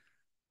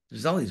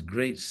 There's all these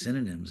great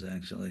synonyms,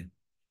 actually.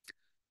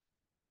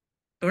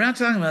 We're not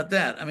talking about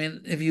that. I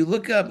mean, if you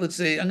look up, let's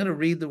say, I'm going to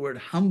read the word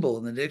humble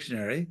in the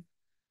dictionary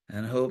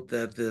and hope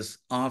that this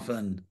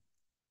often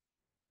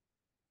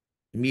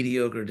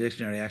mediocre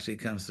dictionary actually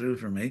comes through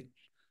for me.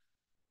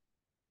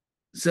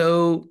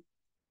 So,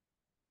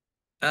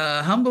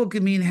 humble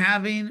can mean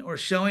having or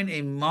showing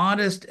a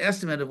modest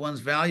estimate of one's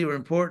value or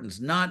importance,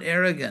 not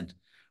arrogant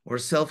or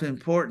self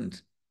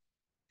important.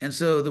 And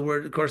so the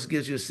word, of course,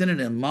 gives you a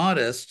synonym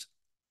modest,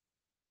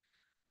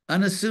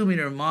 unassuming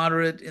or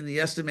moderate in the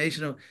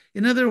estimation of,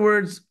 in other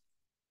words,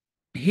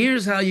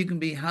 here's how you can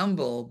be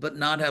humble but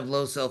not have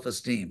low self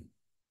esteem.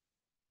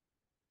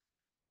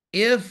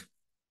 If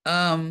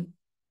um,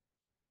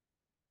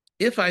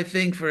 if I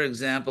think, for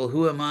example,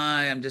 who am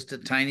I? I'm just a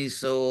tiny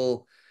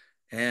soul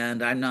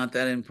and I'm not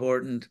that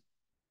important.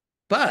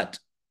 But,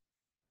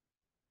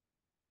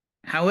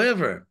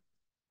 however,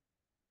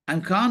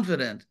 I'm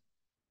confident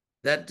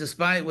that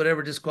despite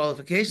whatever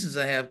disqualifications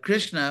I have,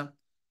 Krishna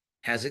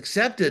has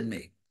accepted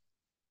me.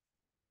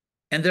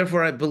 And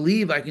therefore, I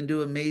believe I can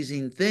do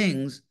amazing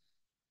things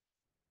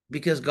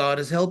because God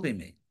is helping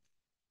me.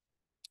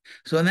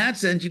 So, in that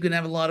sense, you can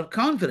have a lot of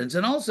confidence.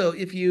 And also,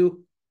 if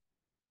you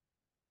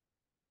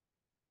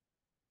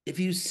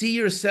see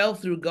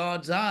yourself through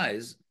God's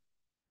eyes,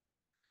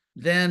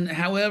 then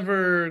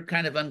however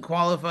kind of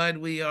unqualified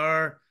we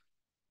are,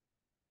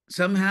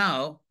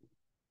 somehow,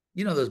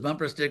 those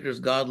bumper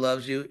stickers, God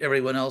loves you,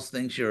 everyone else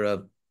thinks you're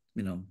a,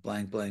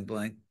 blank, blank,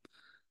 blank.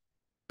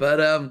 But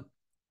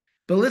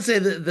let's say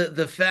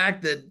the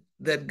fact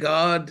that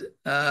God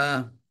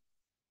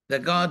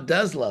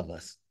does love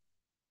us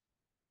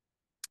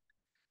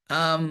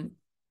um,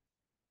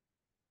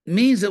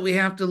 means that we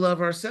have to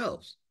love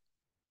ourselves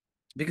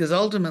because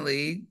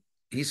ultimately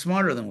he's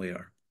smarter than we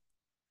are.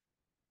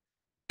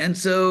 And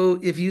so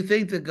if you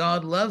think that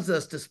God loves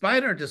us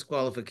despite our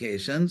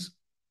disqualifications,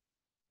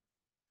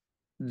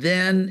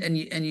 then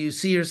and you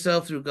see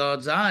yourself through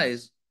God's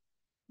eyes,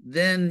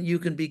 then you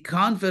can be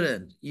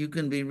confident. You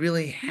can be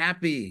really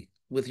happy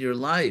with your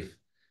life.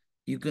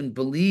 You can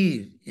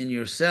believe in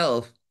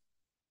yourself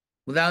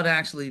without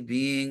actually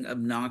being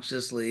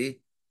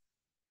obnoxiously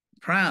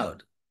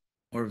proud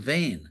or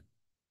vain.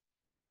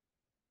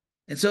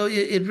 And so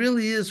it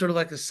really is sort of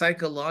like a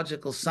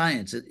psychological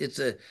science. It's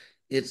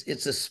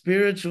a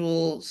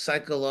spiritual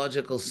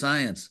psychological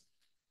science.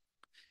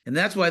 And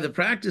that's why the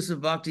practice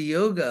of bhakti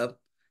yoga,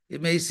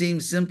 it may seem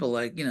simple,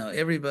 like,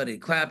 everybody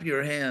clap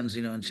your hands,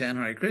 and chant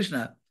Hare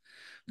Krishna.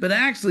 But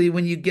actually,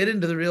 when you get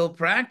into the real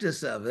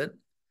practice of it,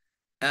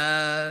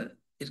 uh,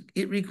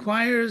 it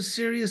requires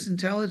serious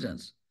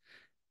intelligence.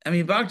 I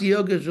mean, bhakti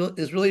yoga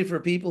is really for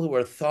people who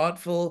are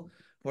thoughtful,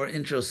 who are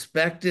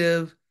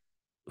introspective,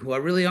 who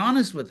are really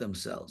honest with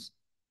themselves.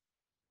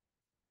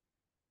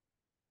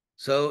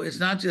 So it's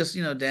not just,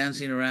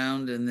 dancing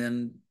around and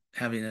then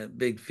having a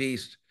big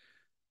feast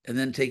and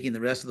then taking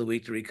the rest of the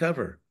week to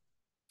recover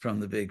from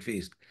the big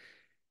feast.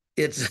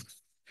 It's,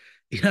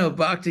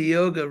 bhakti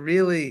yoga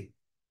really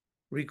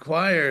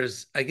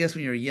requires, I guess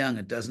when you're young,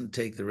 it doesn't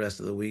take the rest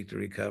of the week to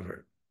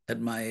recover. At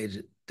my age,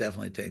 it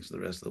definitely takes the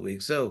rest of the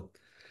week.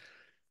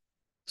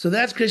 So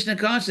that's Krishna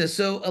consciousness.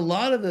 So a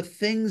lot of the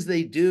things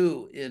they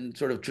do in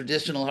sort of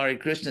traditional Hare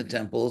Krishna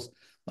temples,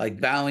 like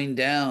bowing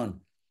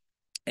down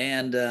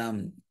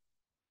and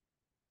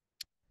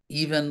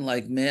even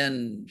like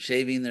men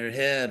shaving their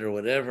head or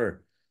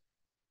whatever,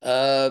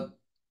 uh,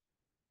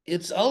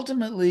 it's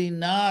ultimately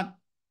not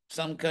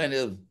some kind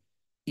of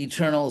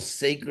eternal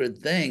sacred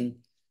thing.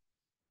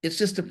 It's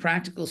just a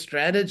practical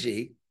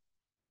strategy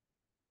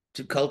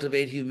to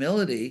cultivate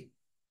humility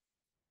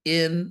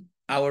in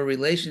our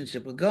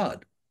relationship with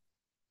God.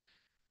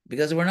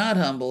 Because if we're not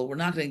humble, we're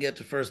not going to get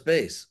to first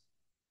base.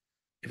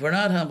 If we're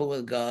not humble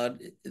with God,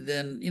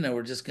 then,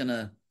 we're just going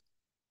to.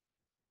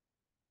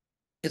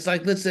 It's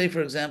like, let's say,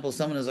 for example,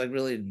 someone is like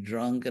really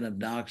drunk and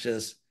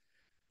obnoxious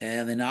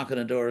and they knock on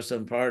a door of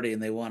some party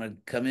and they want to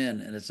come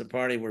in, and it's a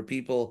party where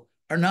people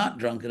are not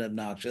drunk and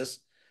obnoxious.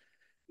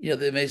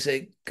 They may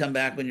say, come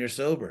back when you're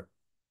sober.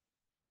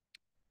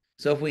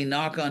 So if we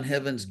knock on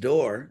heaven's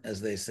door,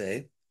 as they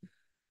say,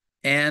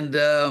 and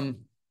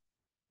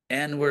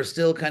and we're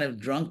still kind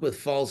of drunk with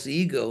false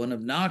ego and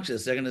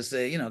obnoxious, they're going to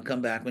say,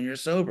 come back when you're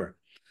sober.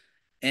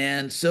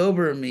 And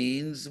sober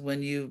means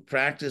when you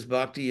practice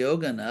bhakti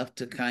yoga enough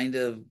to kind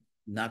of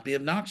not be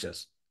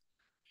obnoxious.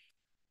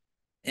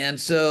 And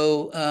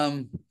so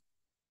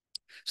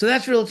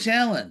that's a real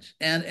challenge.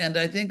 And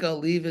I think I'll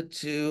leave it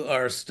to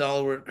our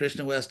stalwart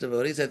Krishna West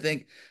devotees. I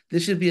think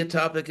this should be a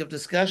topic of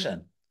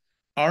discussion.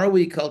 Are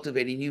we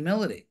cultivating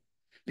humility?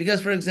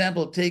 Because, for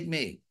example, take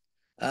me.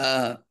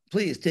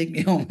 Please take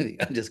me home with you.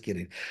 I'm just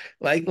kidding.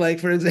 Like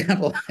for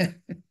example,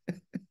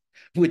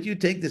 would you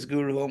take this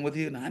guru home with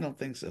you? No, I don't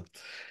think so.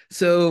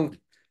 So,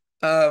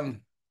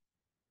 um,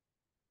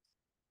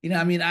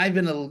 I mean, I've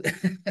been a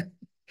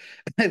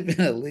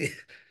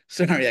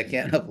Sorry, I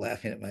can't help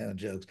laughing at my own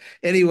jokes.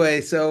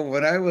 Anyway, so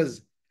when I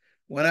was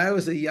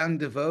a young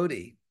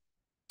devotee,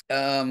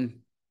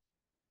 um,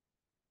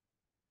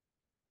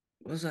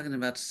 what was I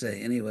about to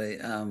say? Anyway,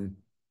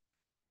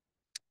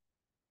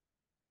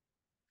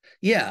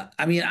 yeah,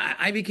 I mean,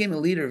 I became a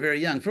leader very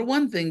young. For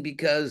one thing,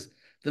 because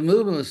the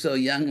movement was so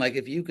young. Like,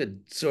 if you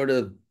could sort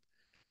of,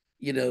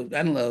 I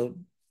don't know,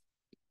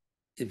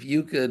 if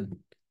you could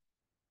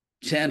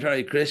chant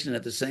Hare Krishna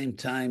at the same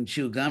time,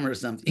 chew gum or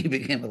something, you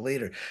became a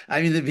leader.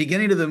 I mean, the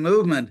beginning of the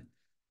movement,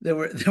 there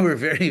were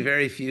very,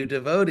 very few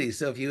devotees.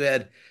 So if you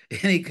had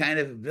any kind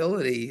of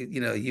ability,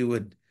 you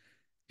would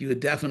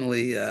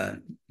definitely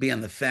be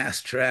on the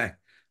fast track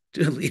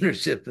to a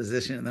leadership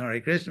position in the Hare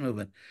Krishna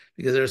movement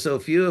because there are so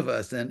few of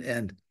us.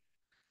 And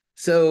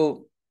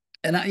so,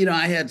 and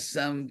I had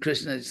some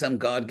Krishna, some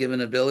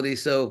God-given ability.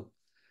 So,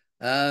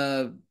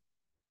 uh,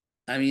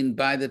 I mean,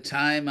 by the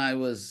time I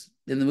was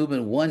in the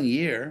movement 1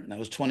 year, and I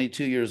was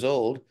 22 years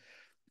old,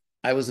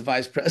 I was the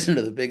vice president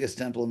of the biggest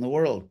temple in the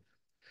world,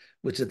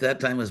 which at that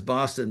time was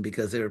Boston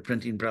because they were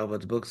printing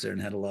Prabhupada's books there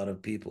and had a lot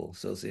of people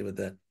associated with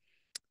that.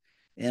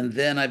 And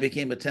then I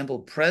became a temple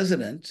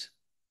president,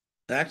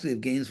 actually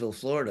of Gainesville,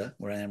 Florida,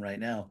 where I am right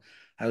now.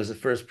 I was the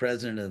first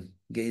president of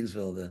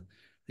Gainesville, the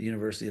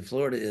University of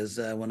Florida, is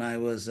when I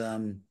was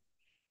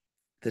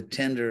the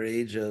tender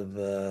age of,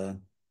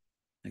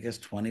 I guess,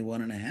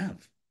 21 and a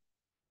half.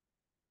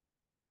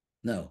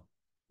 No,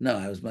 no,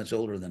 I was much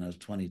older than I was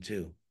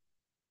 22.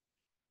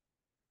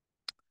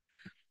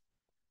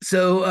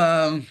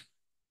 So,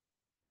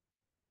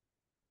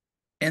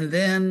 and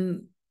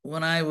then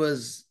when I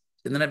was,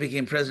 and then I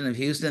became president of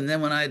Houston. And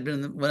then when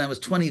I was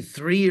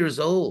 23 years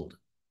old,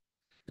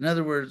 in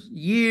other words,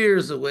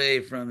 years away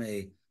from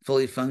a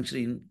fully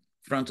functioning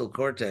frontal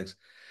cortex,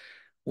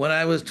 when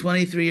I was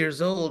 23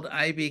 years old,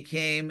 I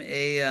became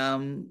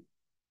a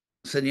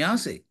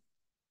sannyasi,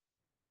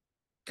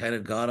 kind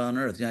of God on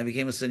earth. I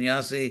became a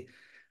sannyasi,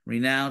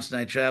 renounced,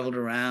 and I traveled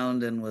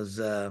around and was,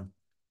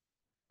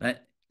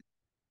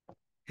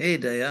 hey,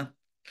 Daya,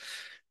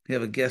 we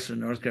have a guest from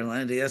North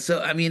Carolina, Daya.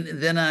 So, I mean,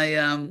 then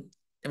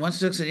once I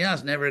took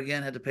sannyas, never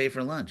again had to pay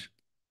for lunch.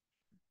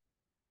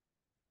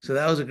 So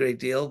that was a great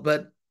deal.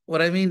 But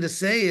what I mean to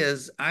say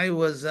is,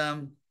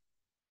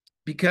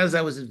 because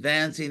I was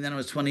advancing, then I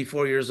was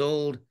 24 years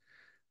old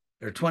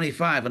or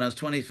 25. When I was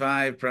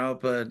 25,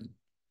 Prabhupada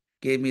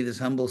gave me this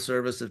humble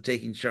service of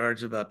taking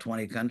charge of about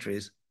 20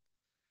 countries.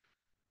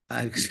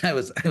 I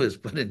was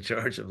put in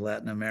charge of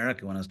Latin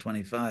America when I was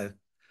 25.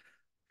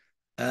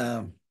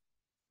 Um,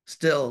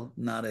 Still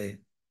not a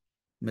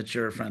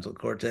mature frontal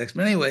cortex.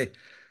 But anyway,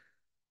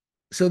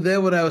 so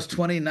then when I was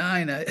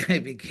 29, I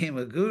became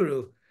a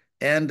guru.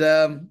 And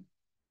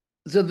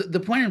so the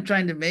point I'm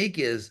trying to make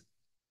is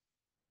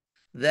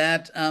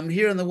that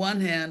here on the one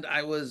hand,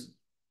 I was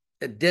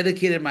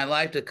dedicated my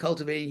life to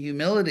cultivating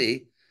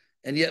humility,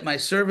 and yet my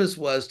service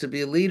was to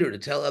be a leader, to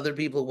tell other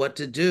people what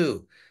to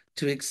do,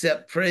 to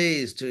accept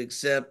praise, to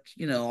accept,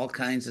 all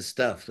kinds of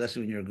stuff,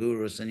 especially when you're a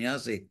guru or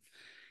sannyasi.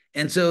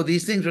 And so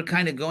these things were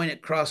kind of going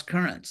at cross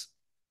currents.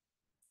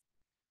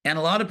 And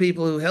a lot of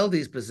people who held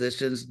these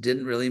positions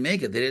didn't really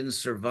make it. They didn't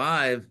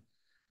survive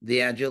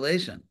the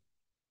adulation.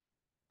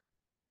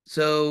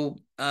 So,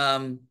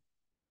 and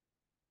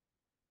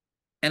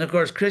of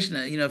course, Krishna,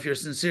 if you're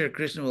sincere,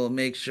 Krishna will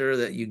make sure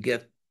that you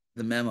get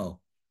the memo.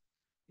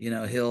 He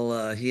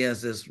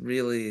has this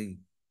really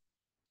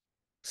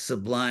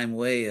sublime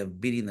way of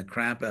beating the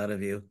crap out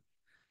of you,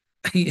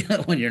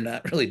 when you're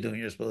not really doing what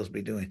you're supposed to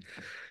be doing.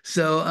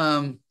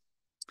 So,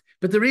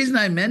 but the reason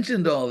I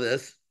mentioned all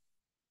this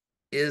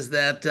is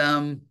that,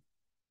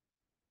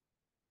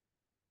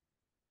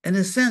 in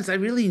a sense, I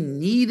really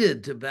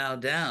needed to bow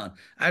down.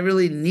 I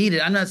really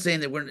needed. I'm not saying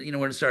that we're going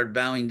to start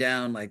bowing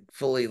down like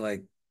fully,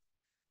 like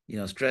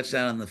stretched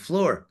out on the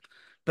floor,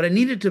 but I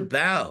needed to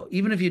bow,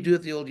 even if you do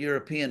it the old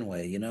European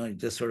way. You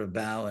just sort of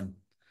bow, and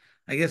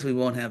I guess we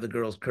won't have the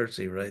girls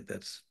curtsy, right?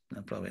 That's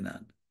probably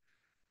not,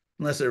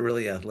 unless they're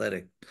really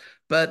athletic.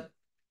 But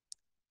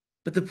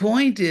the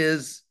point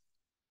is,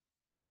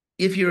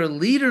 if you're a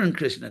leader in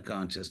Krishna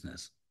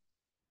consciousness,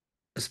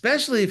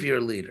 especially if you're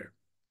a leader,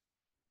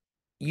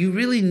 you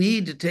really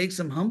need to take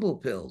some humble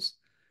pills,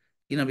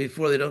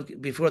 before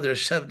they're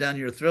shoved down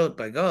your throat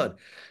by God.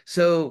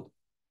 So,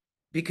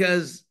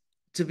 because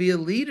to be a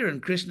leader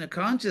in Krishna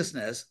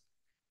consciousness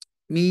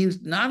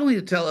means not only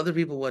to tell other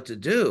people what to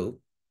do,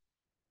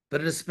 but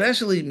it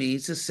especially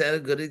means to set a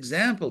good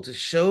example, to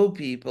show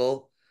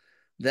people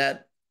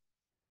that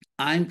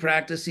I'm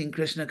practicing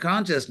Krishna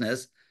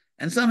consciousness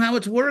and somehow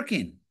it's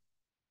working.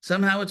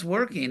 Somehow it's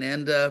working.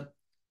 And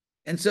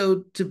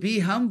so to be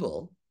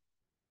humble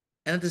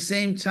and at the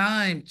same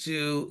time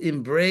to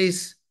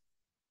embrace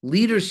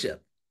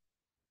leadership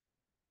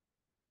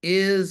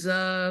is,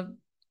 a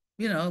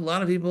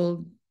lot of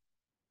people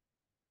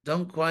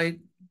don't quite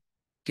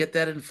get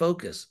that in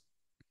focus.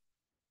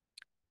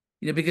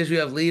 Because you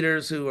have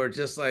leaders who are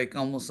just like,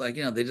 almost like,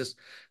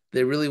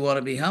 they really want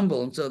to be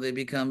humble. And so they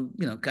become,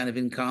 kind of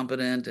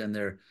incompetent, and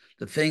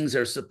the things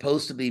they're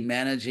supposed to be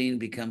managing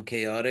become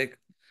chaotic.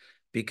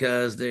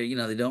 because they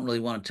don't really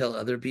want to tell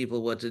other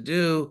people what to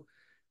do.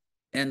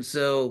 And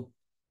so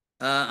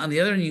on the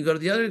other hand, you go to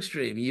the other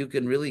extreme. You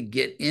can really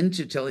get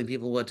into telling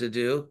people what to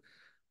do,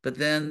 but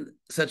then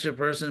such a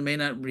person may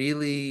not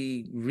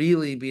really,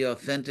 really be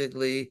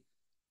authentically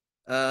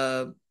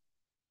uh,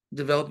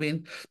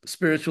 developing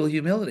spiritual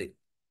humility.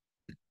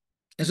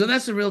 And so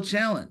that's the real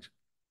challenge.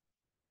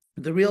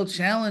 The real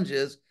challenge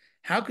is,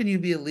 how can you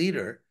be a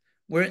leader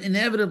where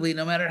inevitably,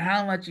 no matter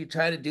how much you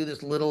try to do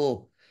this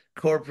little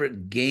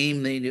corporate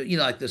game they do,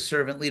 like the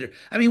servant leader.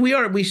 I mean,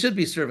 we should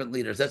be servant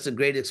leaders. That's a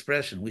great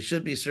expression. We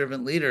should be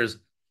servant leaders,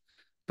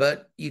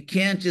 but you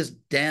can't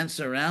just dance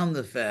around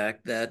the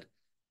fact that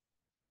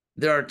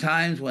there are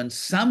times when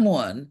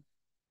someone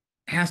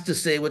has to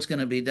say what's going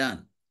to be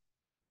done.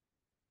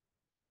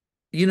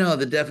 You know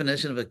the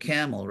definition of a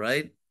camel,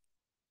 right?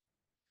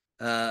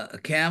 A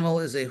camel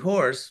is a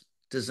horse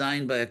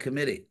designed by a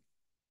committee.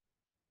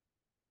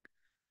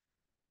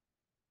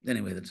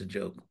 Anyway, that's a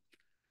joke.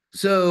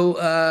 So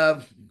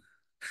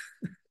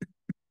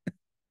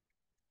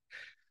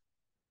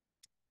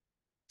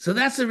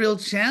that's a real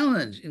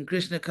challenge in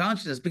Krishna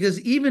consciousness, because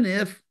even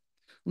if,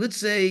 let's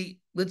say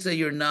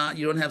you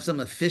don't have some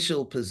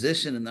official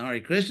position in the Hare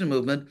Krishna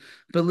movement,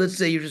 but let's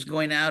say you're just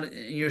going out and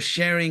you're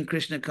sharing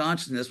Krishna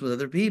consciousness with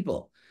other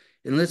people.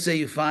 And let's say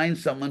you find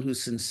someone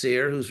who's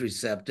sincere, who's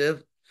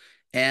receptive,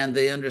 and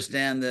they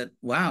understand that,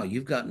 wow,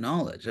 you've got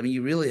knowledge. I mean,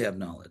 you really have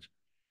knowledge.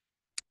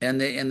 And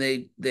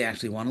they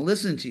actually want to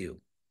listen to you.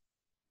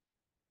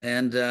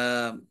 And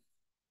and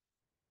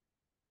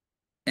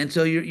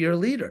so you're a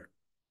leader.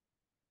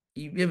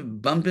 You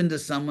bump into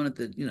someone at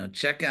the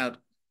checkout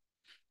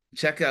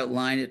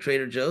line at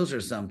Trader Joe's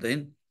or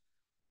something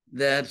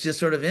that's just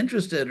sort of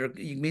interested, or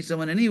you meet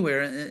someone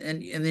anywhere,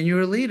 and then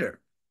you're a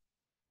leader.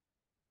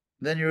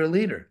 Then you're a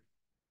leader.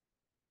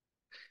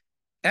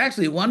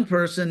 Actually, one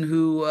person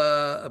who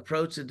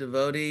approached a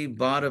devotee,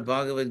 bought a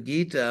Bhagavad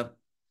Gita,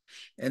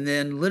 and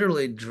then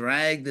literally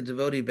dragged the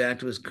devotee back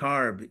to his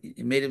car.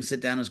 He made him sit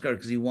down in his car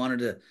because he wanted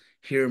to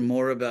hear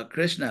more about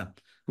Krishna,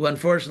 who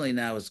unfortunately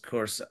now is, of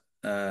course,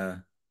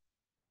 not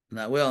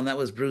well, and that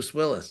was Bruce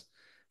Willis,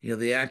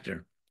 the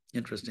actor.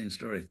 Interesting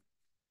story.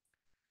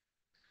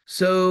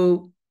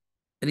 So,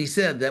 and he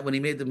said that when he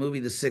made the movie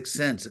The Sixth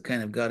Sense, it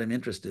kind of got him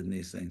interested in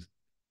these things.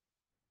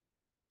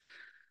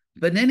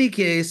 But in any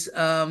case,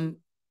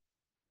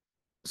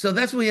 so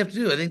that's what we have to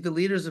do. I think the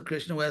leaders of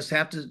Krishna West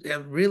have to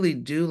really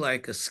do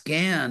like a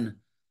scan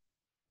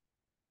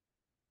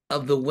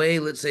of the way,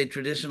 let's say,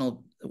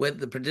 traditional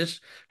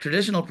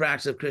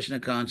practice of Krishna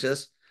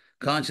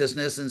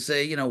consciousness, and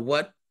say,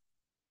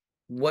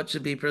 what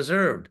should be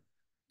preserved,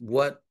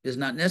 what is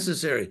not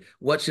necessary,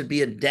 what should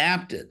be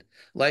adapted.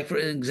 Like, for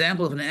an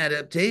example of an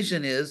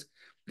adaptation is,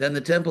 then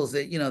the temples,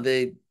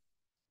 they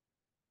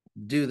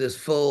do this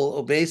full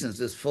obeisance,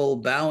 this full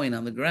bowing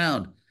on the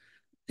ground.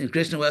 In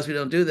Krishna West, we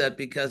don't do that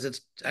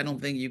because I don't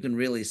think you can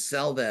really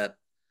sell that.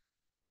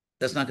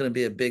 That's not going to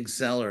be a big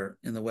seller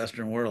in the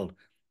Western world.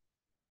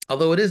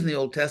 Although it is in the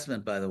Old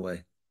Testament, by the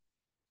way.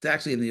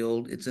 It's in the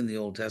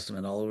Old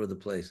Testament all over the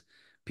place.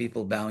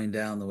 People bowing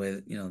down the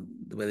way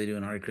they do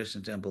in Hare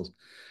Krishna temples.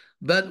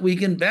 But we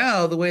can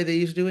bow the way they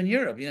used to do in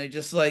Europe,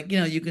 just like,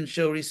 you can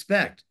show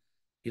respect.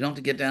 You don't have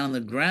to get down on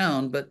the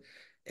ground,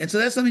 and so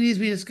that's something that needs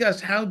to be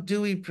discussed. How do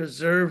we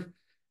preserve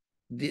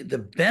the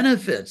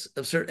benefits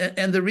of certain,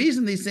 and the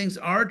reason these things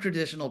are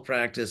traditional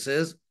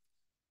practices,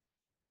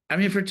 I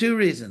mean, for two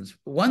reasons.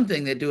 One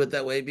thing, they do it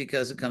that way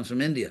because it comes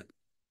from India.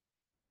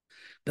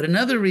 But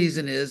another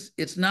reason is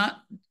it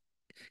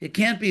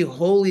can't be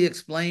wholly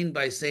explained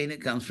by saying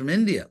it comes from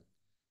India.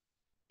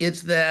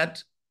 It's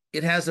that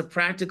it has a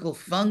practical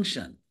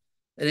function,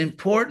 an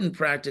important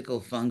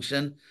practical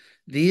function.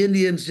 The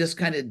Indians just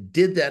kind of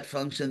did that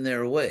function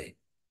their way.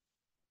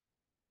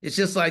 It's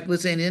just like,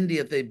 let's say in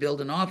India, if they build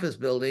an office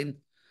building,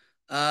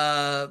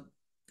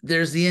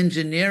 there's the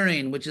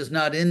engineering, which is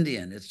not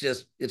Indian. It's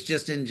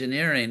just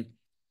engineering.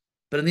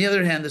 But on the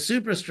other hand, the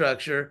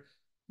superstructure,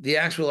 the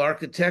actual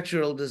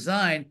architectural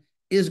design,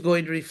 is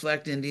going to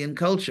reflect Indian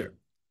culture.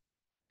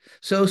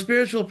 So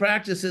spiritual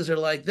practices are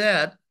like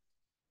that.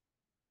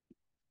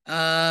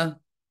 Let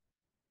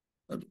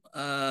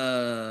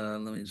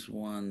me just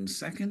 1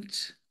 second.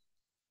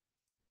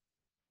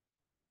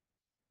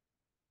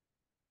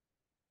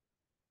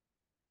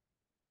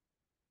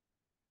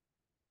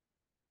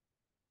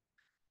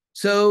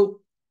 So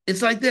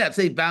it's like that,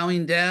 say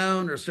bowing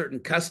down, or certain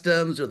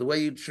customs, or the way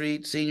you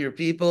treat senior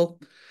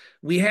people.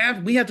 We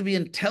have to be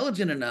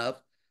intelligent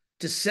enough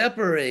to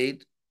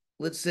separate,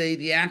 let's say,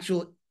 the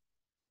actual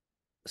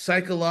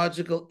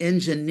psychological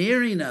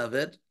engineering of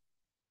it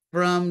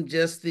from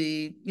just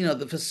the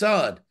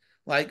facade.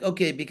 Like,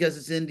 okay, because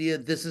it's India,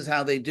 this is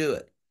how they do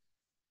it.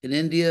 In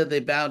India, they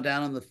bow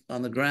down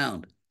on the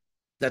ground.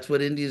 That's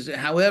what Indians do.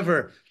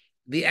 However,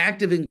 the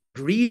active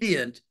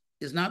ingredient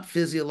is not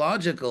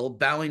physiological,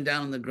 bowing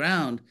down on the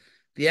ground.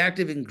 The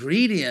active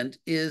ingredient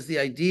is the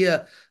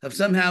idea of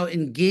somehow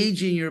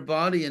engaging your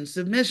body in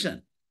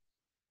submission.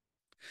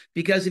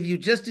 Because if you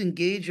just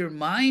engage your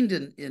mind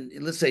in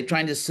let's say,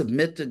 trying to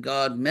submit to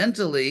God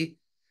mentally,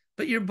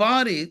 but your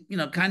body,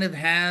 kind of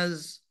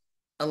has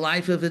a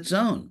life of its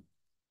own.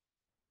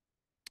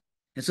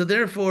 And so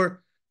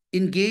therefore,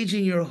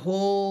 engaging your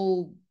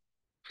whole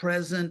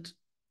present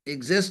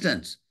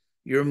existence,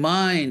 your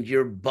mind,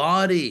 your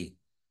body,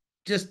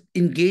 just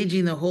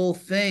engaging the whole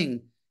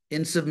thing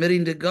in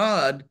submitting to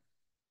God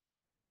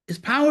is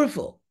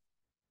powerful.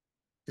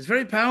 It's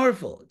very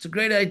powerful. It's a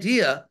great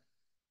idea.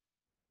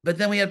 But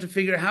then we have to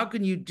figure out, how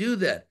can you do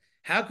that?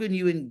 How can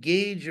you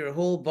engage your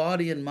whole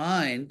body and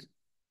mind,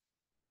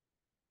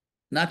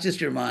 not just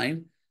your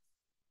mind,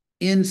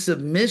 in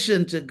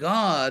submission to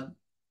God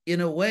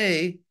in a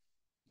way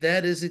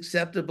that is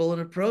acceptable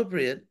and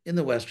appropriate in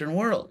the Western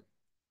world?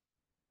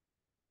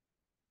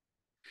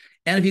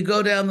 And if you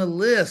go down the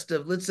list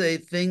of, let's say,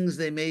 things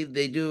they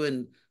do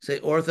in, say,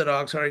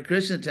 Orthodox Hare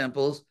Krishna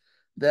temples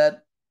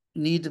that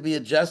need to be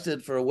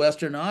adjusted for a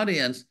Western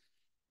audience,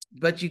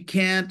 but you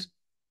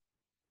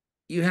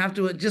have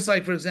to, just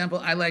like, for example,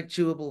 I like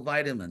chewable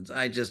vitamins.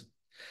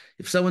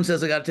 If someone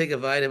says I got to take a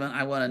vitamin,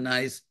 I want a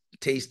nice,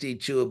 tasty,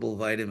 chewable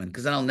vitamin,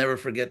 because then I'll never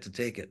forget to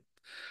take it.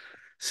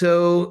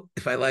 So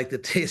if I like the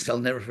taste, I'll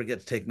never forget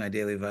to take my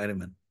daily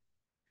vitamin.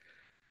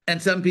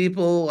 And some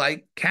people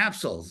like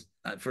capsules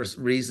for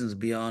reasons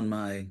beyond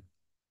my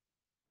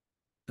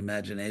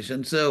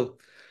imagination.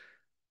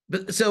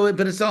 But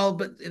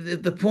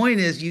the point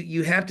is,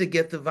 you have to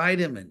get the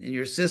vitamin in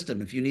your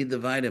system if you need the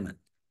vitamin.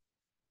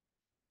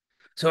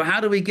 So how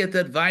do we get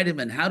that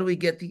vitamin? How do we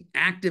get the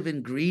active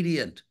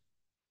ingredient,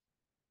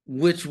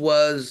 which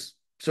was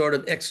sort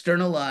of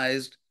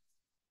externalized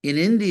in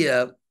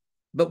India,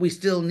 but we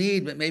still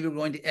need, but maybe we're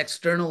going to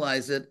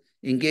externalize it,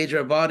 engage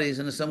our bodies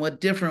in a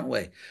somewhat different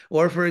way.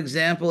 Or, for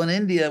example, in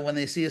India, when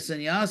they see a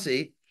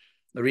sannyasi,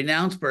 a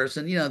renounced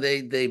person,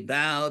 they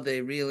bow,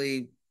 they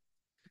really,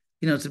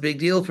 it's a big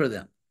deal for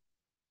them.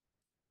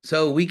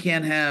 So we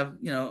can't have,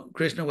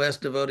 Krishna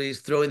West devotees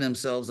throwing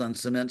themselves on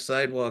cement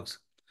sidewalks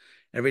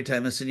every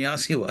time a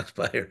sannyasi walks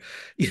by her,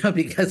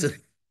 because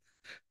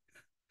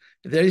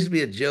there used to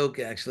be a joke,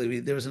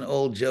 actually. There was an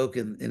old joke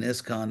in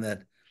ISKCON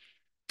that,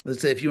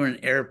 let's say, if you were in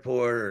an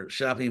airport or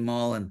shopping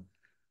mall, and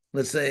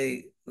let's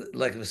say,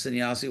 like, if a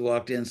sannyasi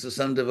walked in, so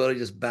some devotee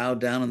just bowed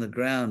down on the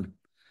ground,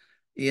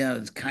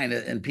 it's kind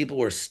of, and people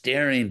were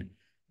staring.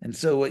 And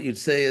so what you'd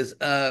say is,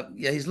 yeah,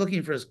 he's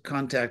looking for his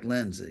contact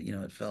lens,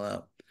 it fell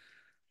out.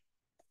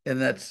 And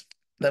that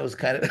was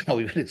kind of how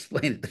we would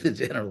explain it to the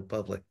general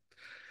public.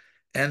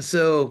 And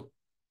so,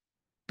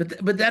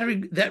 but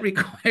that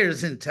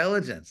requires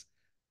intelligence.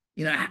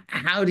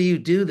 How do you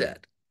do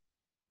that?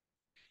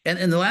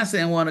 And the last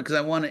thing I want to, because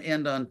I want to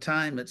end on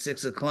time at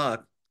 6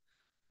 o'clock,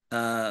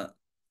 and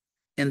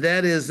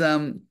that is,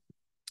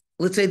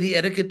 let's say, the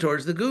etiquette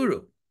towards the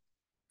guru.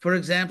 For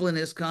example, in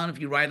ISKCON, if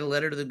you write a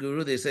letter to the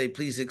guru, they say,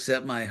 please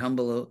accept my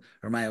humble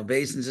or my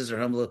obeisances or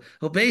humble.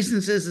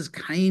 Obeisances is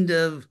kind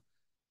of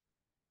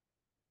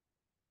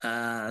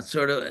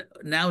sort of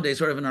nowadays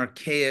sort of an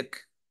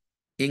archaic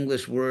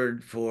English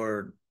word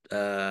for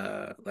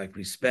like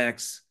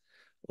respects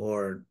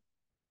or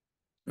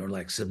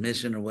like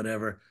submission or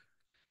whatever.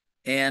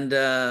 And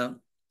the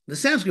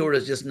Sanskrit word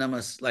is just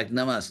namaste,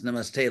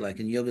 like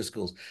in yoga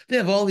schools. They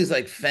have all these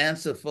like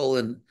fanciful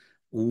and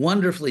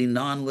wonderfully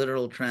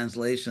non-literal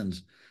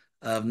translations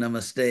of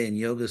namaste in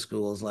yoga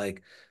schools,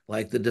 like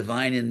the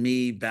divine in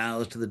me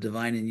bows to the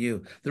divine in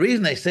you. The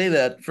reason they say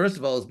that, first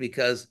of all, is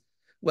because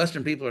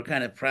Western people are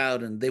kind of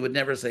proud, and they would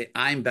never say,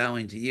 I'm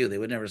bowing to you. They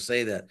would never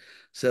say that.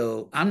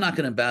 So I'm not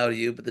going to bow to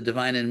you, but the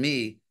divine in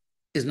me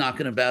is not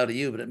going to bow to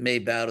you, but it may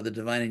bow to the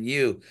divine in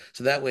you.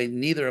 So that way,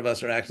 neither of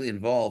us are actually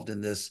involved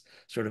in this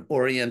sort of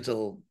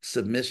Oriental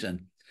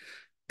submission.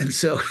 And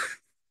so,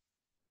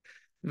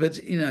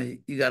 but you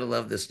got to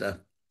love this stuff.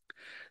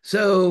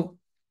 So,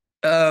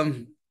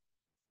 so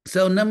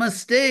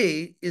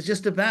namaste is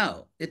just a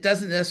bow. It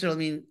doesn't necessarily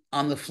mean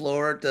on the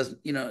floor. It doesn't,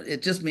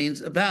 it just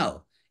means a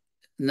bow.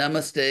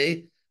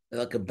 Namaste,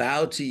 like a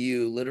bow to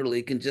you,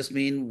 literally can just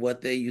mean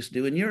what they used to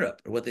do in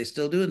Europe, or what they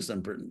still do in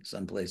some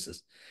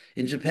places.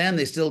 In Japan,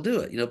 they still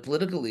do it.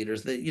 Political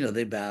leaders,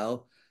 they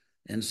bow,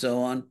 and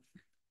so on.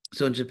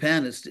 So in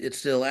Japan, it's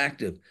still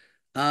active.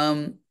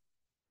 So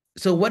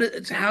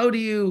how do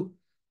you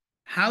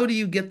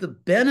get the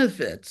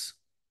benefits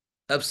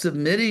of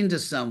submitting to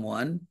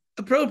someone,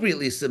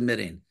 appropriately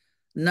submitting,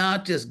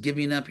 not just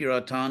giving up your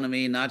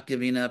autonomy, not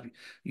giving up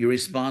your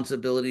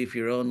responsibility for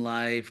your own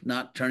life,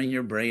 not turning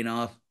your brain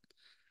off,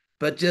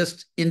 but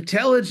just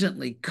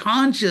intelligently,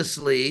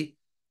 consciously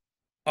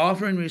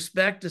offering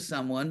respect to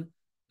someone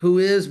who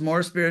is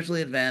more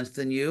spiritually advanced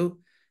than you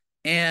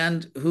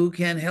and who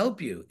can help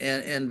you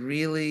and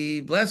really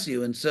bless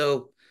you. And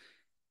so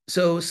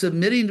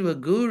submitting to a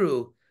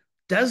guru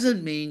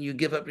doesn't mean you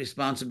give up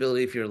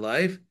responsibility for your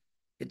life.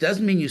 It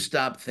doesn't mean you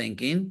stop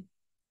thinking.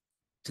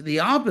 To the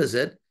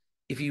opposite,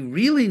 if you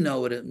really know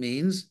what it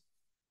means,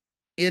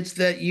 it's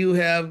that you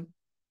have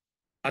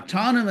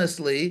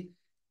autonomously,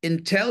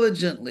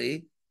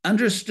 intelligently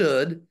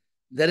understood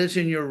that it's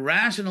in your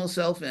rational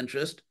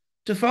self-interest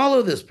to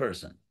follow this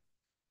person.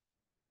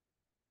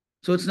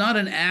 So it's not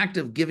an act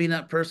of giving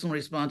up personal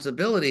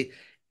responsibility.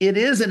 It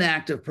is an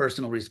act of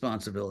personal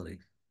responsibility.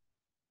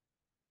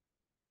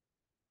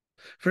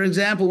 For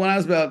example, when I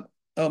was about,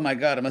 oh my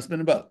God, I must have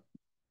been about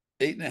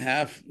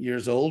 8.5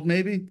 years old,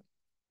 maybe.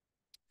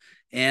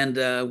 And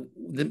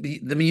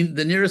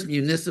the nearest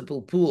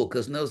municipal pool,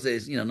 because in those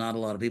days, not a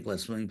lot of people had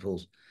swimming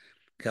pools,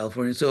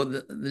 California. So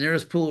the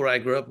nearest pool where I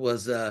grew up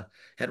was at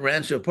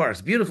Rancho Park.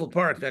 It's a beautiful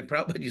park. In fact,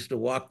 probably used to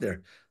walk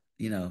there,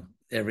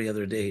 every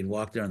other day. He'd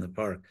walk there in the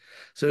park.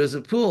 So there's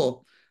a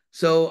pool.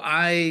 So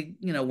I,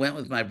 went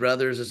with my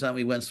brothers or something.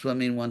 We went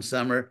swimming one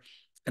summer,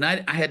 and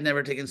I had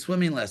never taken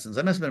swimming lessons.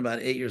 I must have been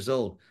about 8 years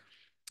old.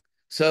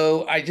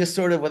 So I just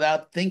sort of,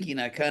 without thinking,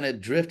 I kind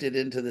of drifted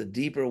into the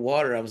deeper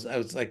water. I was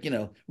like,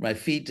 my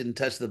feet didn't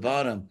touch the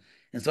bottom.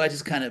 And so I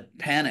just kind of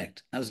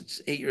panicked. I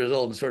was 8 years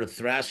old and sort of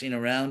thrashing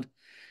around.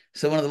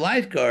 So one of the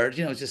lifeguards,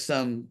 just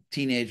some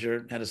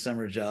teenager, had a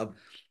summer job,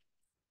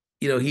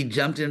 he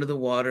jumped into the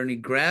water and he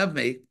grabbed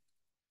me.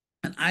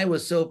 And I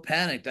was so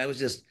panicked. I was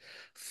just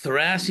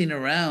thrashing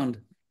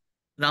around.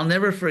 And I'll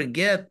never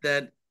forget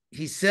that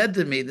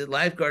the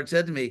lifeguard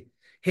said to me,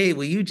 "Hey,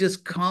 will you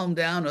just calm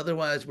down?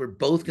 Otherwise, we're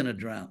both going to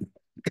drown."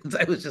 Because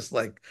I was just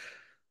like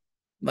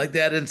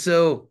that. And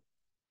so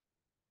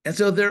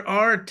there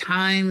are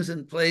times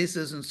and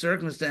places and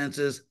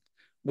circumstances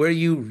where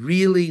you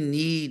really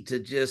need to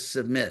just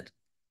submit,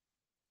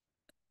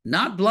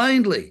 not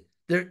blindly.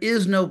 There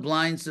is no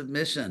blind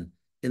submission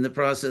in the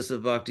process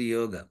of bhakti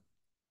yoga.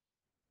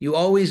 You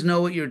always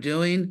know what you're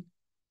doing.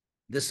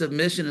 The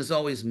submission is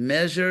always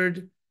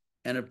measured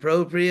and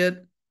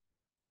appropriate,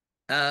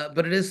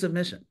 but it is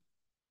submission.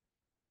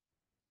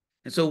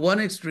 And so one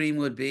extreme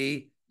would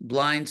be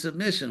blind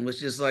submission,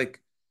 which is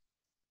like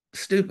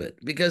stupid,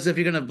 because if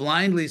you're going to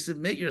blindly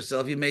submit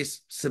yourself, you may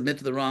submit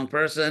to the wrong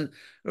person,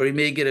 or you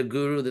may get a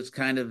guru that's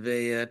kind of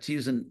to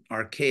use an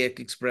archaic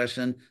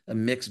expression, a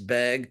mixed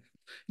bag.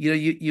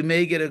 You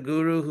may get a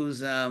guru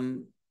who's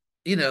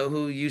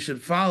who you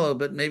should follow,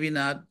 but maybe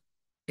not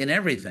in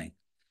everything.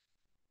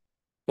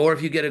 Or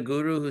if you get a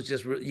guru who's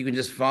just you can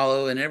just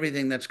follow in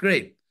everything, that's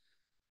great.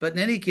 But in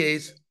any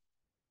case,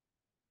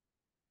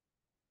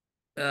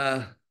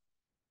 uh,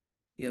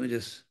 let me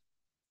just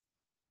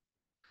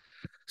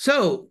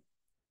so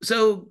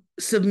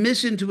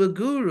submission to a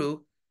guru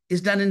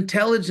is done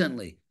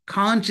intelligently,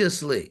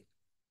 consciously,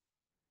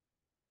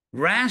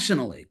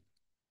 rationally,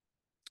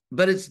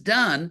 but it's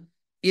done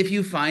if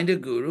you find a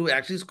guru who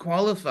actually is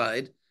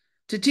qualified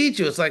to teach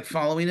you. It's like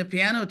following a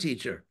piano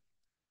teacher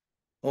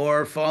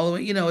or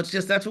following, it's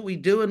just that's what we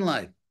do in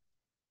life.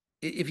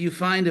 If you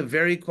find a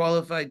very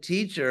qualified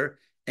teacher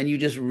and you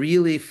just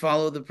really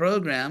follow the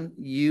program,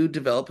 you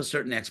develop a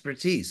certain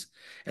expertise.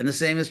 And the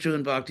same is true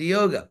in bhakti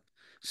yoga.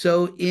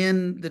 So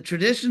in the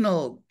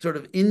traditional sort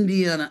of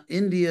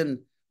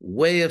Indian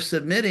way of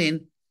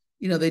submitting,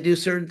 they do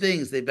certain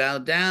things. They bow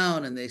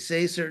down and they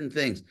say certain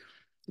things.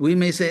 We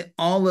may say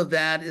all of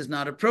that is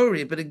not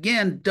appropriate, but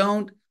again,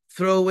 don't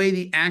throw away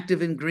the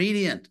active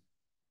ingredient.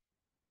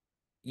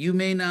 We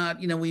may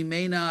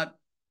not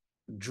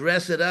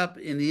dress it up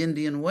in the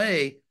Indian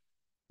way,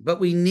 but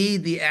we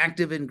need the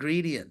active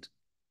ingredient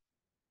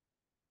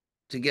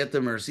to get the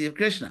mercy of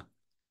Krishna,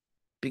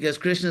 because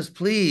Krishna is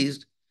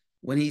pleased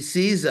when he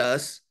sees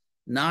us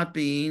not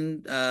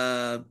being,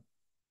 well,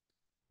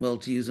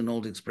 to use an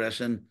old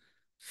expression,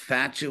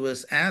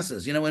 fatuous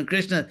asses. When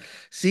Krishna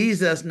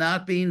sees us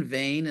not being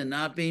vain and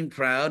not being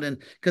proud,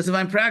 and because if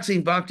I'm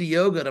practicing bhakti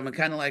yoga, I'm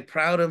kind of like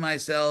proud of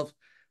myself,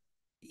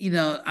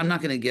 I'm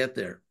not going to get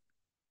there.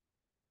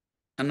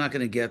 I'm not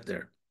going to get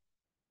there.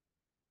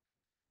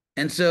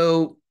 And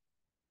so,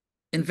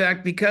 in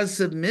fact, because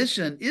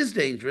submission is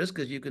dangerous,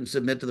 because you can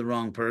submit to the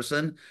wrong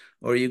person,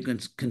 or you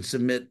can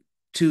submit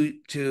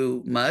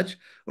too much,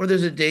 or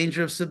there's a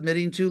danger of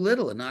submitting too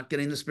little and not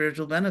getting the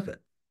spiritual benefit.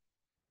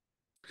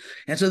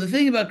 And so the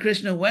thing about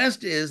Krishna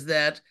West is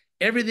that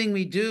everything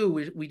we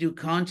do, we do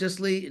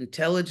consciously,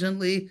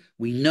 intelligently.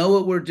 We know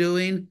what we're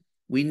doing.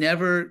 We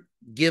never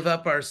give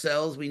up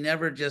ourselves. We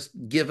never just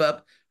give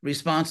up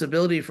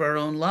responsibility for our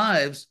own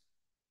lives.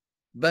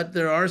 But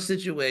there are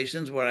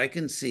situations where I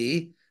can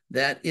see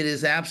that it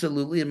is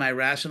absolutely in my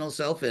rational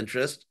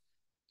self-interest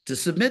to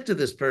submit to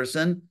this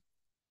person,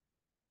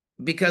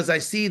 because I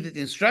see that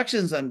the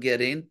instructions I'm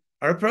getting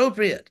are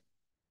appropriate.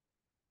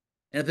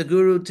 And if the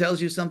guru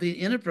tells you something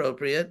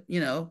inappropriate,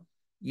 you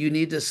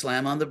need to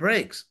slam on the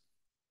brakes.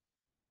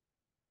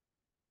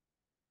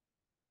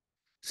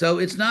 So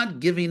it's not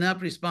giving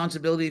up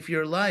responsibility for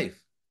your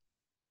life.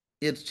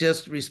 It's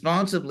just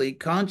responsibly,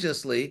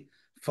 consciously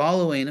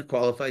following a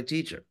qualified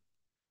teacher.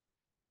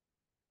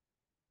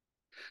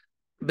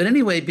 But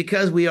anyway,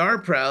 because we are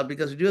proud,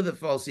 because we do have the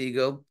false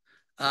ego,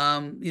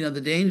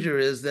 the danger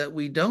is that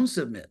we don't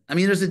submit. I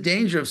mean, there's a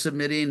danger of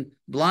submitting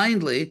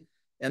blindly,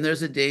 and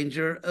there's a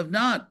danger of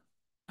not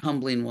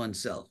humbling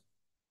oneself.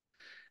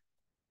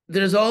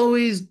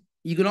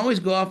 You can always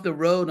go off the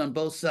road on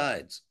both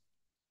sides.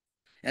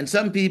 And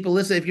some people,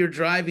 let's say if you're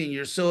driving,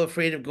 you're so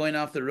afraid of going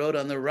off the road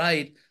on the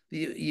right,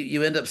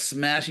 you end up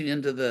smashing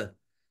into the,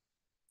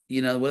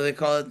 what do they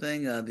call it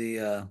thing?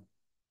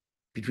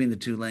 Between the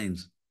two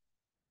lanes.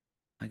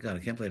 My God, I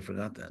can't believe I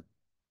forgot that.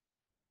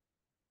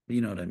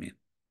 You know what I mean.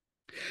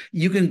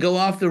 You can go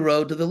off the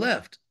road to the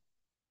left.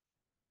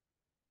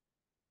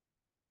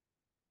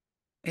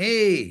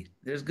 Hey,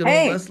 there's good old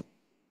Hey, Leslie.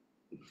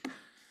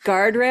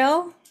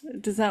 guardrail,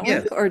 does that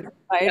Yes. work? Or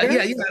Yeah,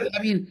 divider? yeah.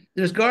 I mean,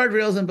 there's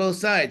guardrails on both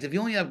sides. If you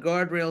only have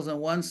guardrails on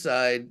one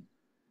side,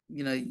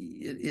 you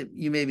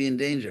may be in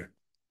danger.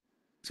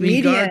 So we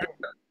need Median. guard.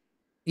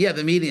 Yeah,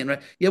 the median,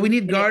 right? Yeah, we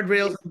need Yeah.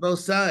 guardrails on both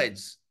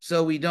sides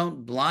so we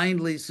don't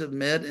blindly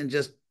submit and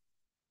just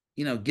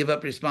give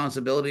up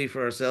responsibility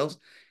for ourselves,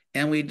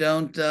 and we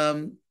don't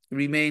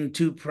remain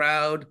too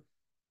proud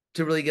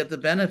to really get the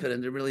benefit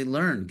and to really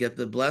learn, get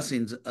the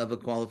blessings of a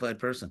qualified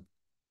person.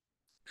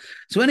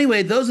 So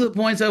anyway, those are the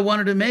points I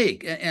wanted to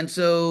make. And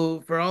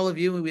so for all of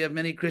you, we have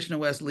many Krishna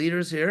West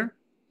leaders here.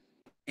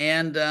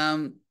 And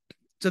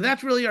so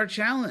that's really our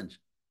challenge.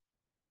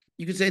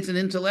 You could say it's an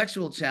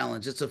intellectual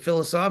challenge. It's a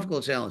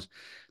philosophical challenge.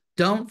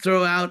 Don't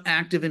throw out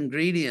active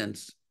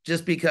ingredients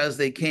just because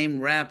they came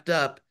wrapped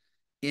up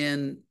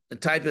in a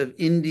type of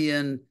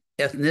Indian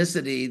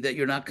ethnicity that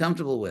you're not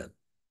comfortable with.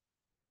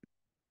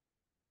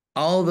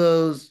 All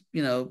those,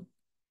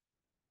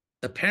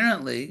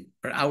 apparently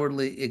or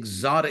outwardly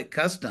exotic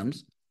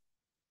customs,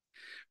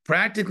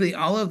 practically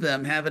all of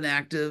them have an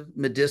active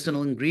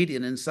medicinal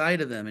ingredient inside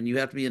of them. And you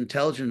have to be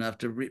intelligent enough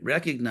to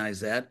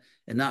recognize that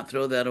and not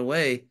throw that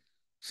away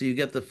so you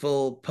get the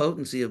full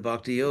potency of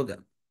bhakti yoga.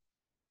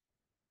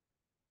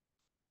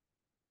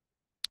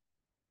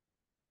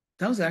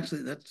 That's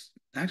actually,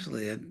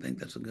 I think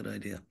that's a good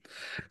idea.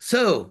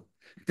 So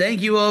thank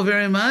you all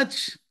very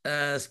much,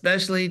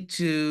 especially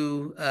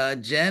to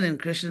Jen and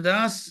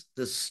Krishnadas,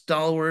 the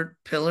stalwart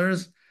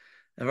pillars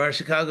of our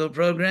Chicago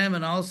program.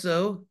 And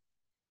also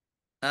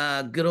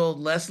good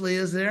old Leslie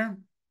is there.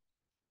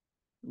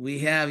 We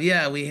have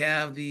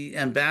the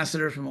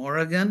ambassador from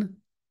Oregon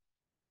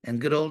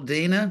and good old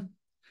Dana.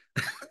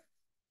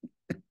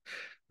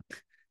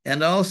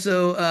 And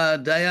also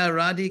Daya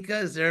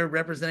Radhika is there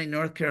representing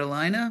North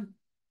Carolina.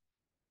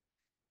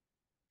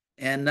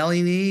 And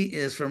Nalini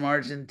is from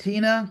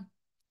Argentina.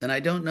 And I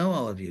don't know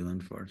all of you,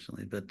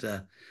 unfortunately, but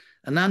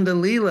Ananda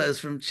Leela is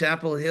from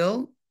Chapel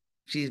Hill.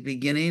 She's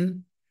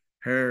beginning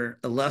her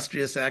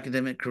illustrious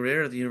academic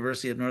career at the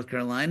University of North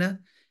Carolina,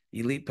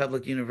 elite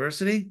public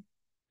university.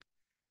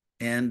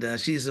 And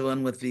she's the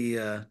one with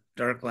the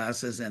dark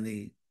glasses and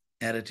the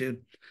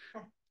attitude.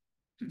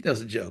 That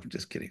was a joke.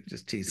 Just kidding.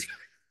 Just teasing.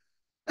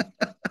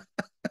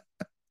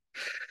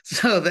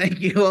 So thank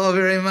you all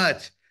very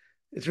much.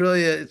 It's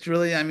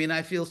really, I mean,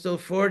 I feel so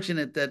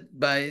fortunate that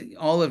by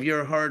all of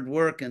your hard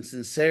work and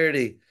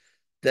sincerity,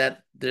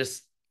 that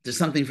there's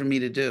something for me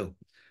to do,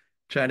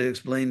 try to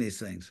explain these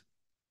things.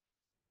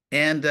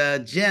 And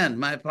Jen,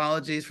 my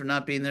apologies for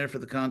not being there for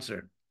the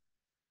concert,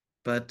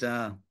 but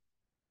I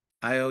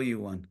owe you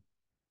one.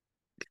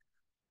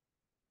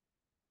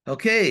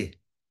 Okay,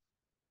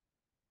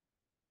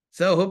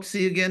 so hope to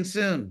see you again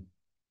soon.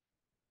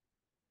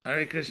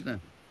 Hare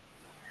Krishna.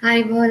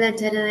 Haribol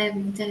Acharya,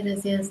 muchas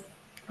gracias.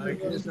 Hare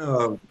Haribol.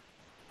 Krishna.